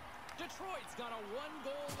frame. Detroit's got a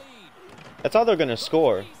one-goal lead. That's all they're going to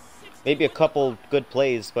score. Maybe a couple good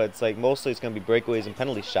plays, but it's like mostly it's going to be breakaways and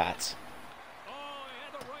penalty shots. Oh, he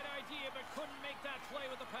had the right idea, but couldn't make that play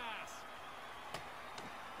with the pass.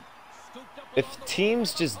 Scooped up If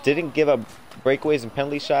teams just didn't give up breakaways and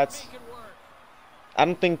penalty shots, I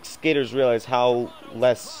don't think skaters realize how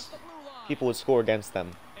less people would score against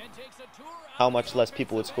them. How much less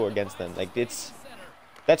people would score against them. Like,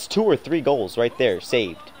 that's 2 or 3 goals right there,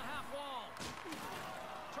 saved.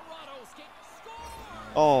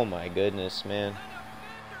 Oh my goodness, man.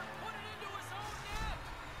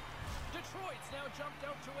 Detroit's now jumped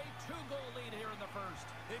out to a 2-goal lead here in the first.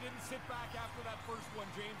 They didn't sit back after that first one,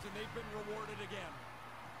 James, and they've been rewarded again.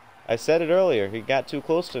 I said it earlier, he got too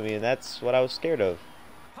close to me, and that's what I was scared of.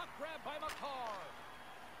 Puck grab by McCarr.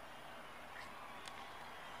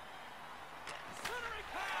 Centering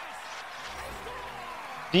pass.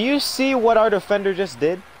 Do you see what our defender just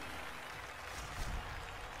did?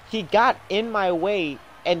 He got in my way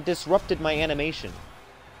and disrupted my animation.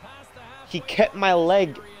 He kept my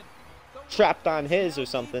leg trapped on his or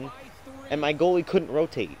something, and my goalie couldn't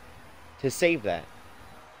rotate to save that.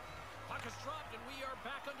 Puck is dropped and we are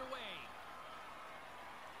back underway.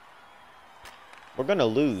 We're gonna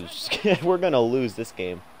lose. We're gonna lose this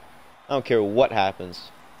game. I don't care what happens.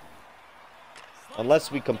 Unless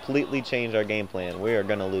we completely change our game plan, we are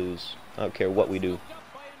gonna lose. I don't care what we do.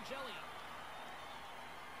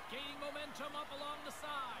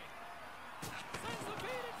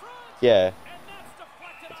 Yeah,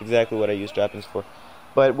 that's exactly what I use droppings for.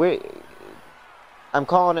 But I'm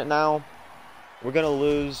calling it now. We're gonna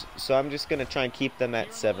lose, so I'm just gonna try and keep them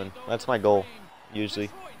at 7. That's my goal, usually.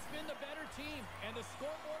 Detroit's been the better team, and the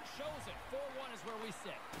scoreboard shows it. 4-1 is where we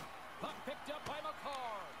sit. Puck picked up by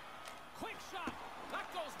McCarr. Quick shot.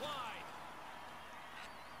 That goes wide.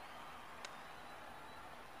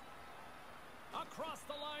 Across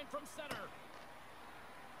the line from center.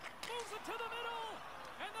 Moves it to the middle.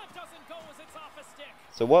 And that doesn't go as it's off a stick.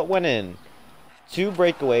 So what went in? 2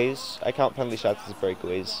 breakaways. I count penalty shots as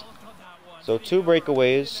breakaways. So 2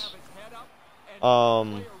 breakaways.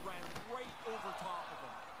 Our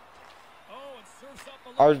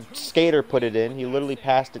skater put it in. He literally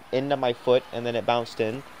passed it into my foot, and then it bounced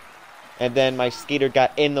in. And then my skater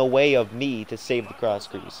got in the way of me to save the cross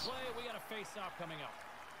crease.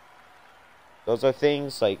 Those are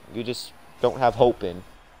things like you just don't have hope in.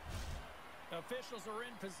 Officials are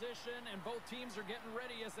in position, and both teams are getting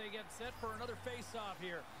ready as they get set for another face-off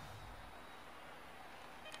here.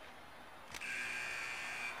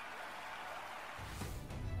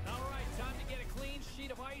 All right, time to get a clean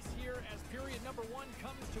sheet of ice here as period number 1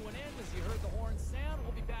 comes to an end. As you heard the horn sound,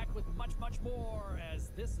 we'll be back with much, much more, as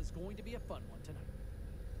this is going to be a fun one tonight.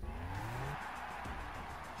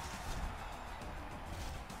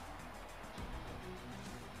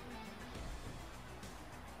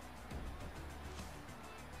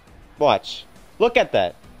 Watch. Look at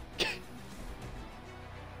that.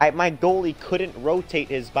 My goalie couldn't rotate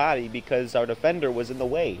his body because our defender was in the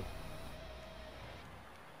way.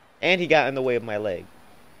 And he got in the way of my leg.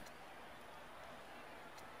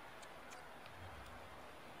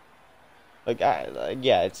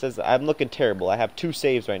 Yeah, it says I'm looking terrible. I have 2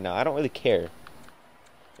 saves right now. I don't really care.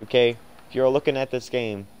 Okay? If you're looking at this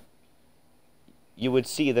game, you would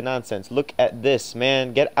see the nonsense. Look at this,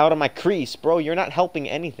 man. Get out of my crease, bro. You're not helping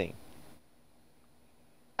anything.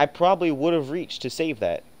 I probably would have reached to save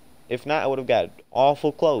that. If not, I would have got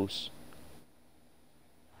awful close.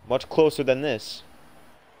 Much closer than this.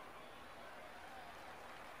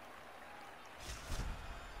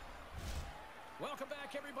 Welcome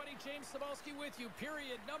back, everybody. James Cebulski with you.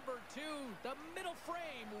 Period number 2. The middle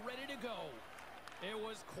frame ready to go. It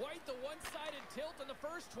was quite the one-sided tilt in the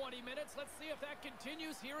first 20 minutes. Let's see if that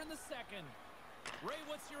continues here in the second. Ray,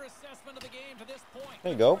 what's your assessment of the game to this point?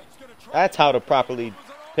 There you go. That's how to properly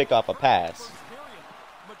pick off a pass.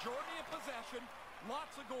 Majority of possession,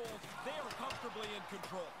 lots of goals. They are comfortably in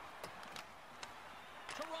control.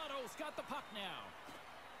 Toronto's got the puck now.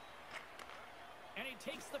 And he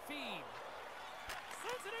takes the feed.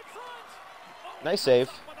 Sends it in front. Oh, nice save.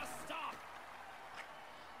 with a stop.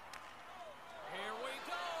 Here we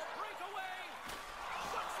go. Breakaway.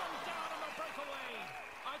 Shuts him down on the breakaway.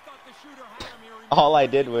 I thought the shooter had him here. All I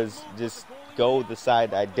did was just go the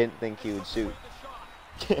side I didn't think he would shoot.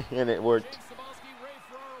 And it worked.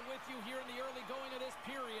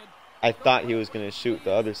 I thought he was going to shoot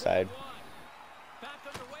the other side. Back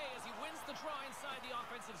underway as he wins the draw inside the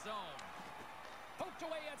offensive zone. Poked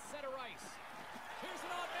away at center ice. Here's an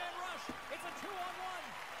odd man rush. It's a 2-on-1.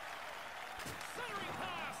 Centering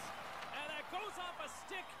pass. And that goes off a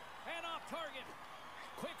stick and off target.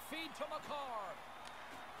 Quick feed to McCarr.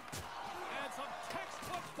 And some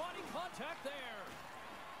textbook body contact there.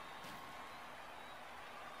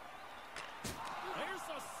 There's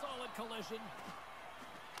a solid collision.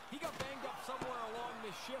 He got banged up somewhere along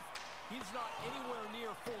this shift. He's not anywhere near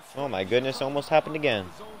full strength. Oh my goodness, almost happened again.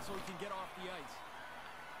 So he can get off the ice.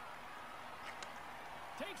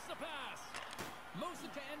 Takes the pass. Moves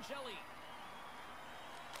it to Angeli.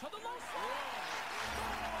 To the low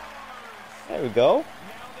side. There we go.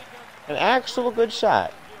 An actual good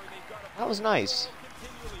shot. That was nice.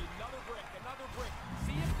 Another brick.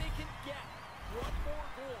 See if they can get one more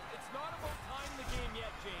goal. It's not about tying the game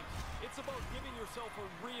yet, James. It's about giving yourself a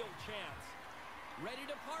real chance. Ready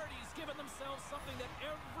to party. He's given themselves something that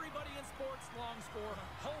everybody in sports longs for.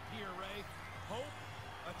 Hope here, Ray. Hope?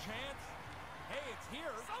 A chance? Hey, it's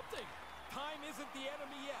here. Something. Time isn't the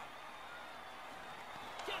enemy yet.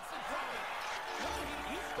 Gets in front of it.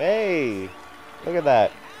 Hey, look at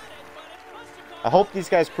that. I hope these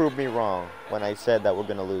guys prove me wrong when I said that we're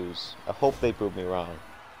going to lose. I hope they prove me wrong.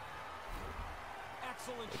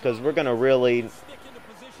 Excellent because we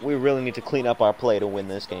really need to clean up our play to win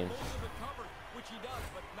this game. Which he does,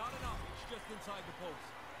 but not enough. It's just inside the post.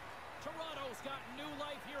 Toronto's got new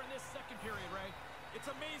life here in this second period, Ray. It's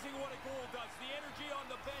amazing what a goal does. The energy on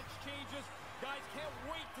the bench changes. Guys can't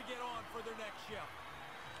wait to get on for their next shift.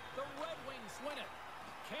 The Red Wings win it.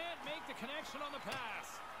 Can't make the connection on the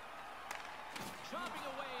pass. Chopping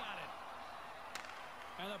away at it.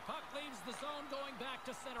 And the puck leaves the zone going back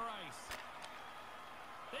to center ice.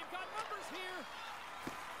 They've got numbers here.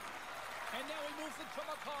 And now he moves it to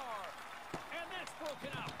McCarr. And that's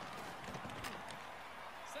broken up.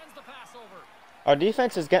 Sends the pass over. Our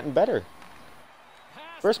defense is getting better.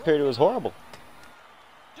 Pass First period was horrible.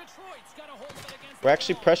 Detroit's got a hold of it against We're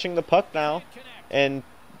actually pressuring the puck now and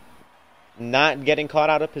not getting caught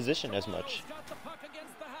out of position as much. Got the puck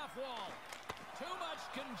against the half wall. Too much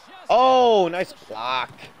congestion. Oh, nice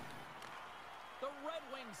block. The Red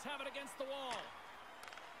Wings have it against the wall.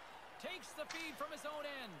 Takes the feed from his own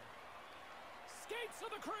end. Skates to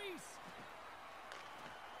the crease.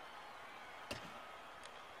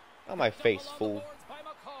 On my face, Double on the fool. boards by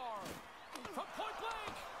McCarr. From point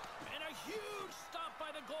blank. And a huge stop by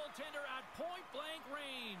the goaltender at point blank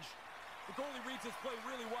range. The goalie reads his play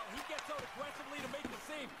really well. He gets out aggressively to make the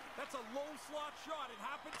save. That's a low slot shot. It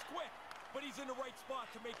happens quick, but he's in the right spot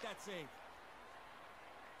to make that save.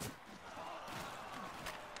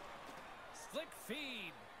 Slick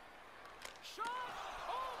feed. Shot.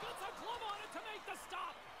 Oh, gets a glove on it to make the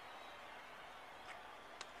stop.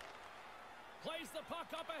 Plays the puck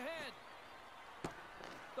up ahead.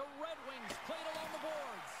 The Red Wings played along the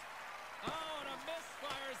boards. Oh, and a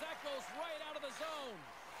misfire as that goes right out of the zone.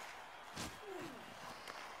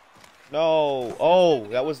 No. Oh,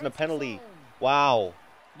 that wasn't a penalty. Wow.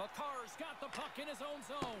 McCarr's got the puck in his own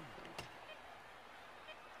zone.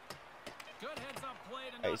 Good heads-up play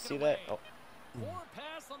to knock I it see away. that. Oh, Forward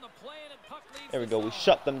pass on the play and it puck leaves there we the go. We zone.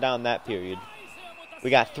 shut them down that period. Denies him with the We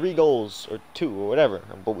got save. 3 goals or 2 or whatever,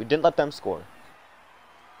 but we didn't let them score.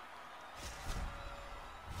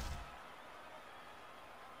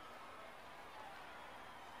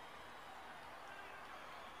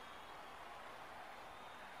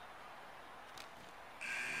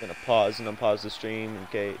 I'm gonna pause and unpause the stream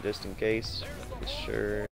just in case. Make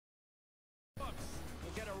sure. Bucks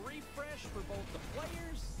will get a refresh for both the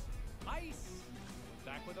players, ice.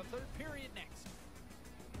 Back with a third period next.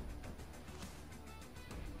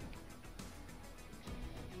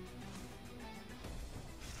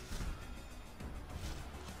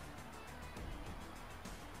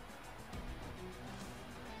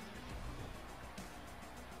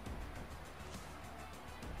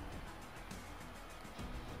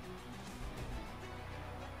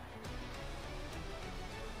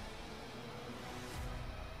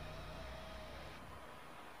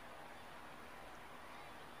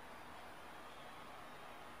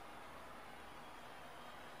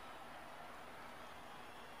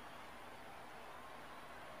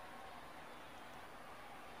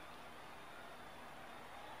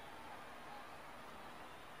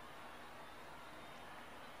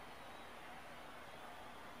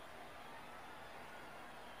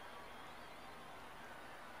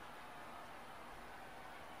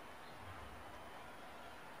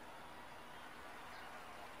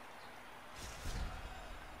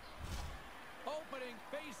 Opening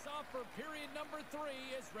face-off for period number 3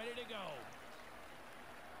 is ready to go.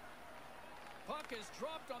 Puck is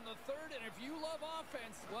dropped on the third, and if you love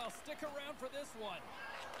offense, well, stick around for this one.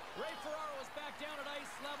 Ray Ferraro is back down at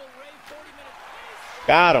ice level. Ray, 40-minute pace.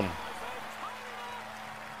 Got him.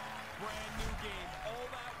 Brand new game. All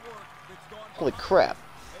that work that's gone Holy behind crap. us,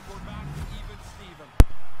 and we're back to even Steven.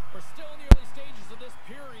 We're still in the early stages of this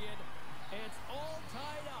period, and it's all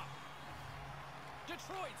tied up.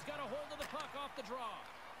 Detroit's got a hold of the puck off the draw.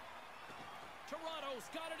 Toronto's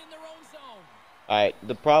got it in their own zone. Alright,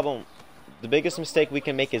 the biggest mistake we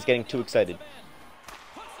can make is getting too excited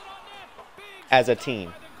as a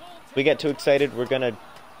team. If we get too excited, we're going to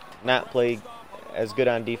not play as good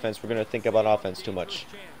on defense. We're going to think about offense too much.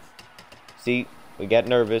 See, we get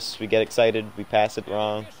nervous, we get excited, we pass it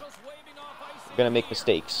wrong. We're going to make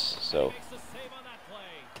mistakes. So,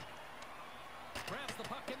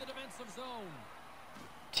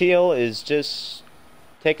 Teal is just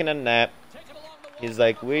taking a nap. He's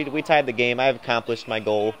like, we tied the game. I've accomplished my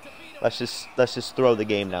goal. Let's just throw the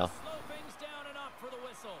game now. Well,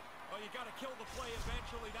 you got to kill the play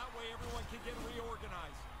eventually. That way everyone can get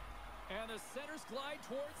reorganized. And the centers glide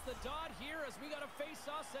towards the dot here as we got a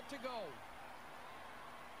face-off set to go.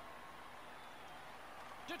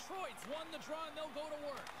 Detroit's won the draw and they'll go to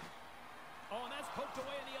work. Oh, and that's poked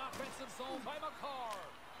away in the offensive zone by McCarr.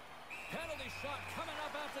 Penalty shot coming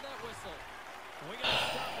up after that whistle. We got a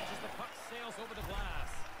stoppage as the puck sails over the glass.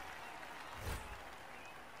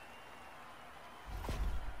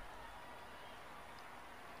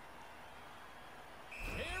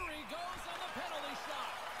 Here he goes on the penalty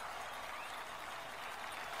shot.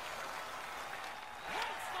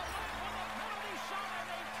 Hits the leg on the penalty shot, and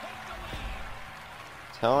they take the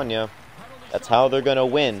lead. Telling you, that's how they're gonna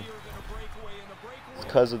win.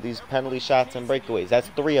 Because of these penalty shots and breakaways. That's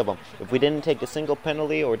 3 of them. If we didn't take a single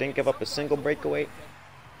penalty or didn't give up a single breakaway,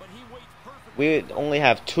 we would only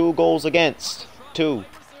have 2 goals against. 2.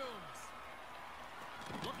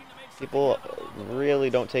 People really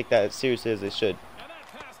don't take that as seriously as they should. And that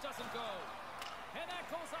pass doesn't go. And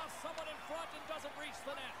that goes off someone in front and doesn't reach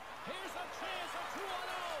the net. Here's a chance, a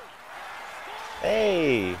 2-on-0.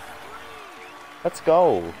 Hey, let's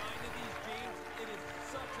go.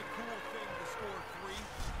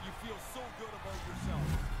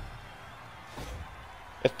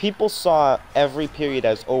 If people saw every period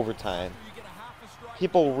as overtime,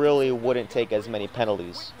 people really wouldn't take as many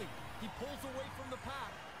penalties. He pulls away from the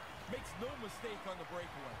pack, makes no mistake on the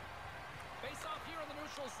breakaway. Face off here in the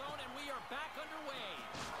neutral zone, and we are back underway.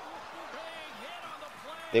 Big hit on the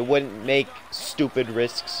play. They wouldn't make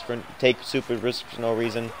take stupid risks for no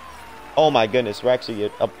reason. Oh my goodness, we're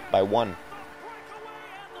actually up by 1.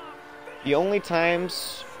 The only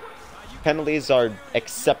times penalties are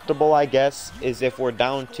acceptable, I guess, is if we're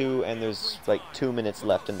down 2 and there's like 2 minutes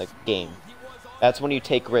left in the game. That's when you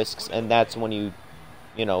take risks, and that's when you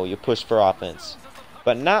push for offense.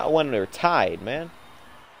 But not when they're tied, man.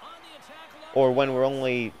 Or when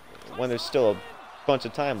there's still a bunch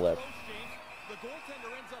of time left. The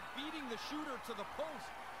goaltender ends up beating the shooter to the post.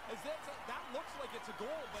 That looks like it's a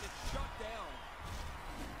goal, but it's shut down.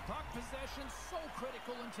 Puck possession so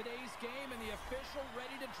critical in today's game, and the official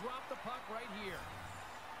ready to drop the puck right here.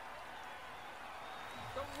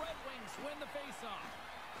 The Red Wings win the faceoff.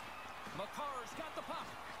 Makar's got the puck.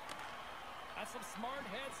 That's some smart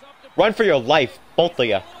heads up to Run for your life, both of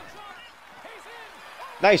you.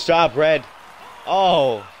 Nice job, Red.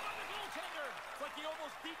 Oh, It's like he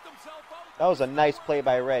almost beat himself out. that was a nice play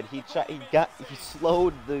by Red. He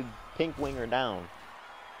slowed the pink winger down.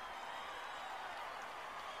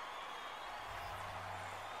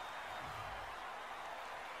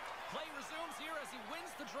 Play resumes here as he wins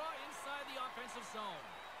the draw inside the offensive zone.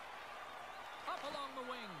 Up along the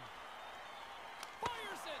wing.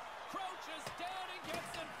 Fires it. Crouches down and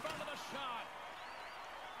gets in front of the shot.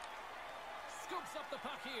 Scoops up the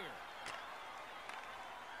puck here.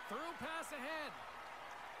 Through pass ahead.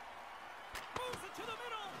 Moves it to the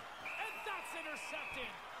middle. And that's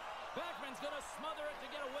intercepted. Backman's going to smother it to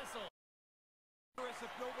get a whistle.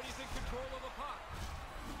 If nobody's in control of the puck.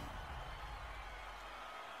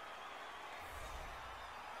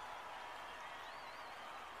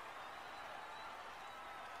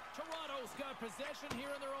 Toronto's got possession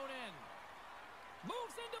here in their own end.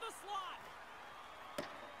 Moves into the slot.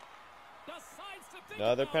 Decides to think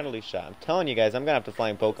Another about penalty it. shot. I'm telling you guys, I'm gonna have to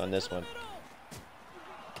flying poke on this one.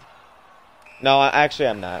 No, actually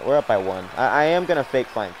I'm not. We're up by 1. I am gonna fake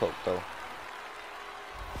flying poke though.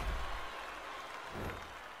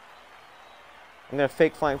 I'm gonna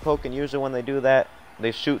fake flying poke, and usually when they do that,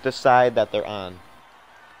 they shoot the side that they're on.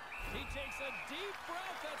 He takes a deep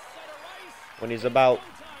breath at center ice.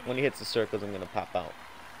 When he hits the circles, I'm gonna pop out.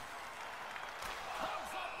 Comes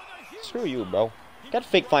up with a huge Screw you, shot. bro. Got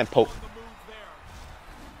fake flying poke. The move there.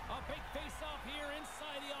 A big face-off here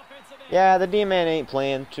inside the offensive end. Yeah, the D-man ain't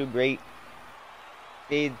playing too great.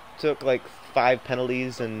 He took like 5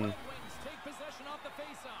 penalties, and Red Wings take possession off the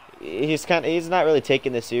face-off. he's not really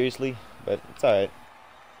taking this seriously, but it's all right.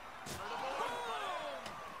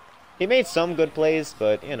 He made some good plays,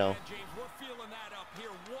 but you know. James, we're feeling that up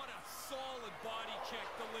here. What a solid body check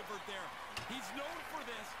delivered there. He's known for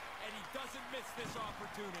this, and he doesn't miss this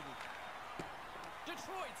opportunity.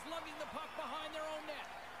 Detroit's lugging the puck behind their own net.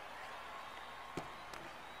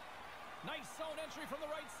 Nice zone entry from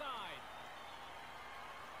the right side.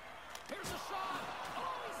 Here's a shot.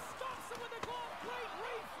 Oh, he stops it with a glove. Great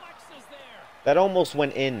reflexes there. That almost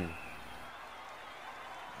went in.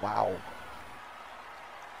 Wow.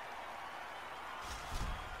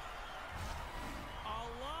 A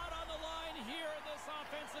lot on the line here in this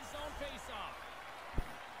offensive zone faceoff.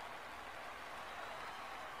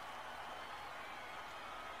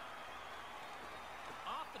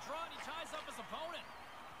 Off the draw, and he ties up his opponent.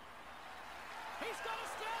 He's got a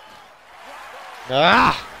step.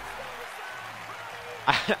 Ah!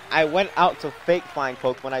 I went out to fake flying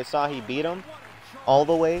poke when I saw he beat him all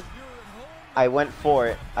the way. I went for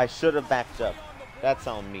it. I should have backed up. That's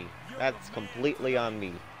on me. That's completely on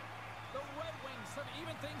me.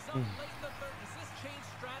 late in the third. Does this change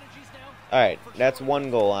strategies now? Alright, that's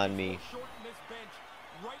one goal on me. Shorten this bench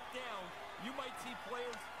right down. You might see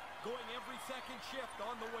players going every second shift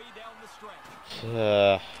on the way down the stretch. Sets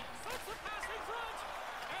the pass in front,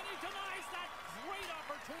 and he denies that great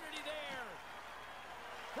opportunity there.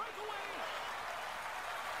 Breakaway.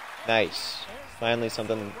 Nice. Finally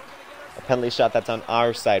something, a penalty shot that's on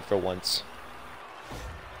our side for once.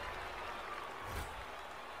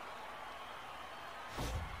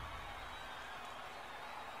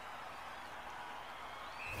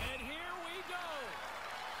 And here we go.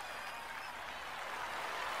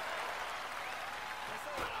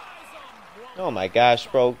 Oh my gosh,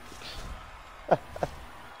 bro. This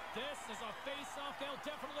is a face-off. They'll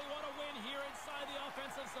definitely want to win here inside the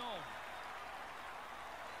offensive zone.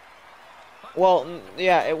 Well,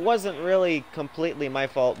 yeah, it wasn't really completely my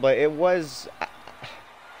fault, but it was...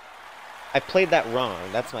 I played that wrong.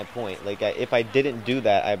 That's my point. Like, if I didn't do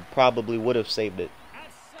that, I probably would have saved it.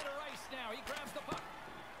 At center ice now. He grabs the puck.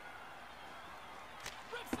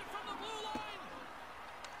 Rips it from the blue line.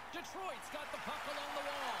 Detroit's got the puck along the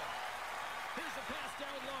wall. Here's a pass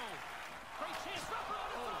down low. Great chance.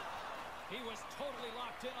 He was totally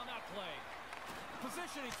locked in on that play.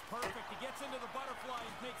 Positioning's perfect. He gets into the butterfly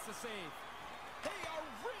and makes the save. They are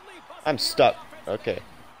really busting I'm here stuck. on the offensive Okay. end.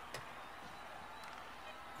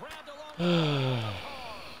 Grabbed along the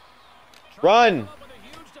Run! Up with a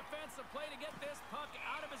huge defensive play to get this puck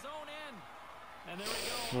out of his own end. And there we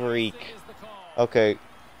go. Freak. Icing is the call. Okay.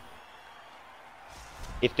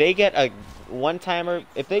 If they get a one-timer,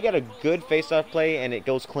 if they get a good face-off play and it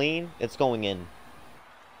goes clean, it's going in.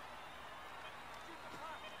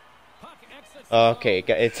 Puck exits the Okay,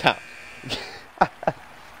 zone. it's out.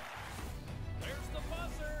 There's the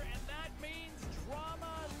buzzer, and that means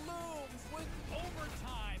drama looms with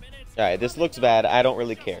overtime. And it's Alright, this looks bad. I don't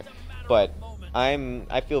really care. But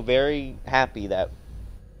I feel very happy that,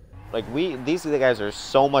 like, these guys are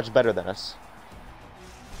so much better than us.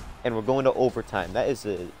 And we're going to overtime. That is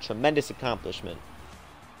a tremendous accomplishment.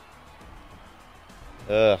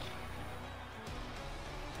 Ugh.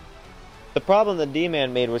 The problem the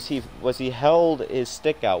D-man made was he held his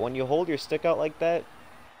stick out. When you hold your stick out like that,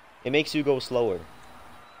 it makes you go slower.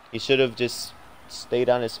 He should have just stayed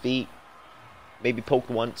on his feet. Maybe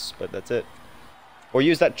poked once, but that's it. Or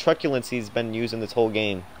use that truculence he's been using this whole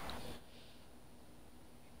game.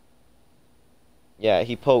 Yeah,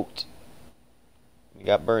 he poked. He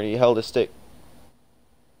got burned. He held his stick.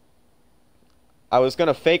 I was going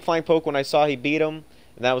to fake flying poke when I saw he beat him.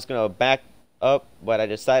 And I was going to back up. But I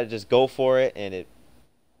decided to just go for it. And it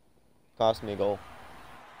cost me a goal.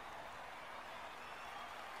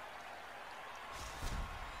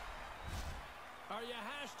 Are you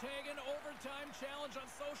hashtagging overtime challenge on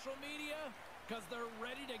social media? Because they're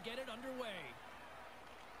ready to get it underway.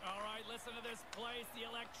 All right, listen to this place. The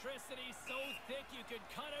electricity's so thick you could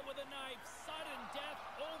cut it with a knife. Sudden death,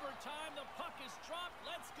 overtime. The puck is dropped.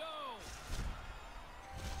 Let's go.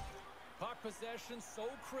 Puck possession so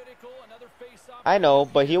critical. Another face-off. I know,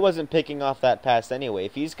 but he wasn't picking off that pass anyway.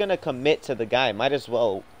 If he's going to commit to the guy, might as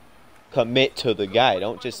well commit to the guy.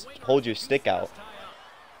 Don't just hold your stick out.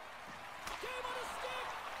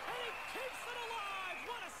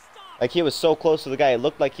 Like, he was so close to the guy, it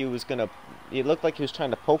looked like he was trying to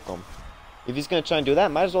poke him. If he's gonna try and do that,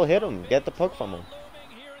 might as well hit him. Get the puck from him.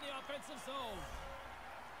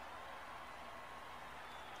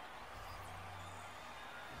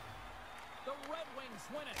 The Red Wings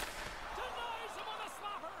win it. Denies him on the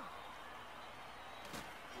slapper.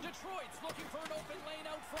 Detroit's looking for an open lane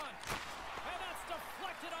out front. And that's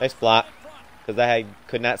deflected. Nice block, because I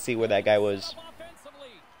could not see where that guy was.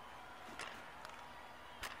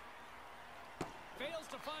 Fails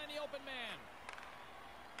to find the open man.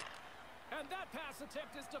 And that pass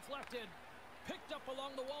attempt is deflected. Picked up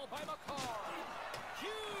along the wall by McCarr.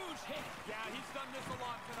 Huge hit. Yeah, he's done this a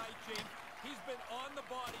lot tonight, James. He's been on the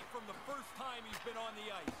body from the first time he's been on the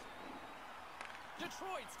ice.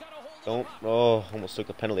 Detroit's got a hold Don't. of the puck. Oh, almost took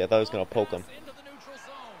a penalty. I thought I was gonna poke him. Pass into the neutral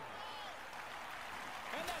zone.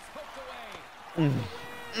 And that's poked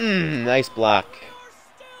away. Nice block. You're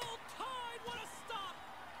still tied. What a stop.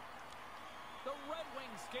 The Red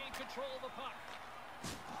Wings gain control of the puck.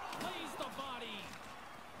 Plays the body.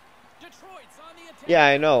 Detroit's on the attack. Yeah,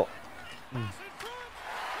 I know. Pass in front.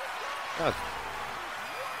 Oh.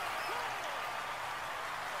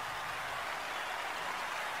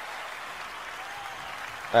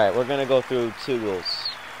 Alright, we're gonna go through 2 goals.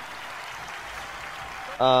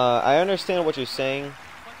 I understand what you're saying,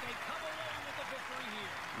 But they come away with the victory here.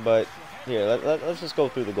 but here, let's just go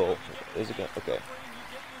through the goal. Is it good? Okay. You get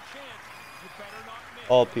your chance. You better not miss.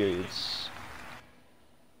 All periods.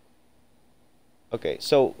 Okay,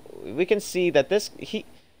 so we can see that he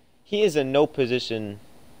is in no position.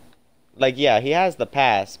 Like, yeah, he has the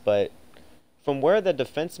pass, but from where the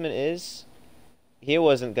defenseman is, he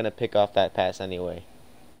wasn't gonna pick off that pass anyway.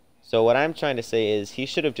 So what I'm trying to say is he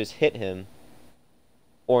should have just hit him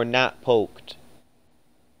or not poked.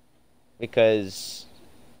 Because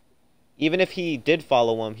even if he did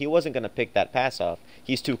follow him, he wasn't going to pick that pass off.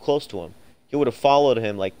 He's too close to him. He would have followed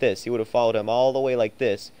him like this. He would have followed him all the way like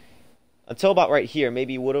this. Until about right here,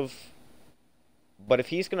 maybe he would have. But if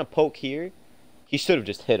he's going to poke here, he should have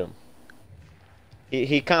just hit him.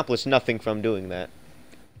 He accomplished nothing from doing that.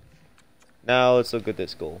 Now let's look at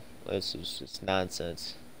this goal. This is just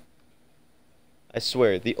nonsense. I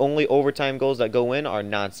swear, the only overtime goals that go in are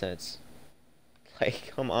nonsense.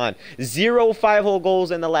 Like, come on. 0 5-hole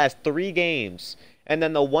goals in the last 3 games. And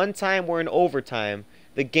then the one time we're in overtime,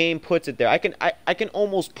 the game puts it there. I can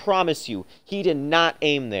almost promise you, he did not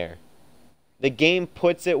aim there. The game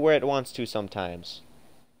puts it where it wants to sometimes.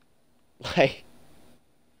 Like,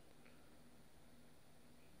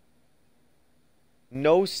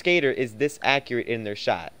 no skater is this accurate in their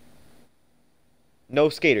shot. No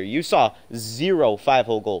skater. You saw 0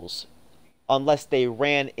 5-hole goals. Unless they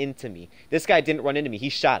ran into me. This guy didn't run into me. He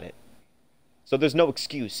shot it. So there's no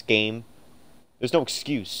excuse, game. There's no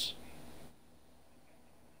excuse.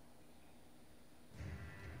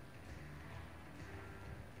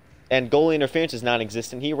 And goalie interference is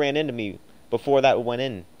non-existent. He ran into me before that went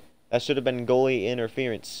in. That should have been goalie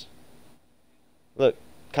interference. Look,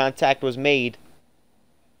 contact was made.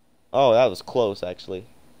 Oh, that was close, actually.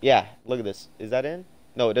 Yeah, look at this. Is that in?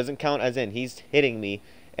 No, it doesn't count as in. He's hitting me,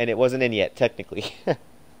 and it wasn't in yet, technically.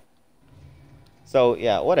 So,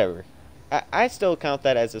 yeah, whatever. I still count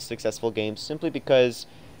that as a successful game, simply because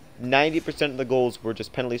 90% of the goals were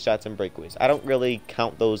just penalty shots and breakaways. I don't really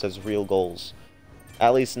count those as real goals.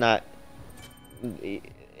 At least not...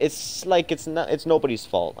 It's like it's nobody's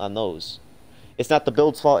fault on those. It's not the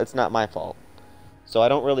build's fault, it's not my fault. So I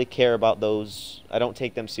don't really care about those. I don't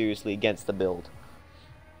take them seriously against the build.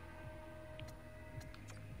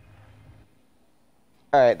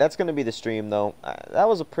 Alright, that's going to be the stream, though. That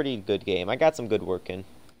was a pretty good game. I got some good work in.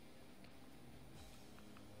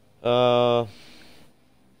 So,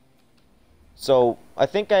 I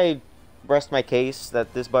think I rest my case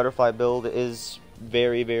that this butterfly build is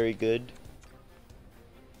very, very good.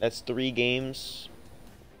 That's 3 games,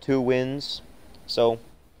 2 wins. So,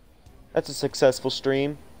 that's a successful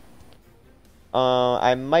stream.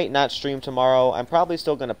 I might not stream tomorrow. I'm probably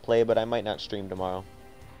still going to play, but I might not stream tomorrow.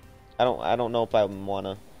 I don't know if I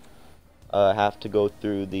wanna have to go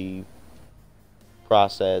through the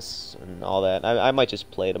process and all that. I might just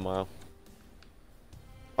play tomorrow,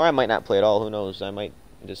 or I might not play at all. Who knows? I might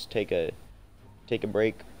just take a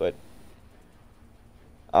break. But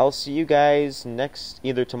I'll see you guys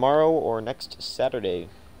either tomorrow or next Saturday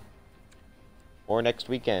or next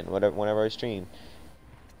weekend, whenever I stream.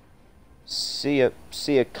 See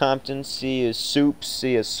ya Compton, see ya Soups,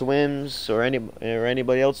 see ya Swims, or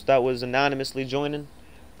anybody else that was anonymously joining.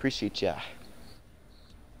 Appreciate ya.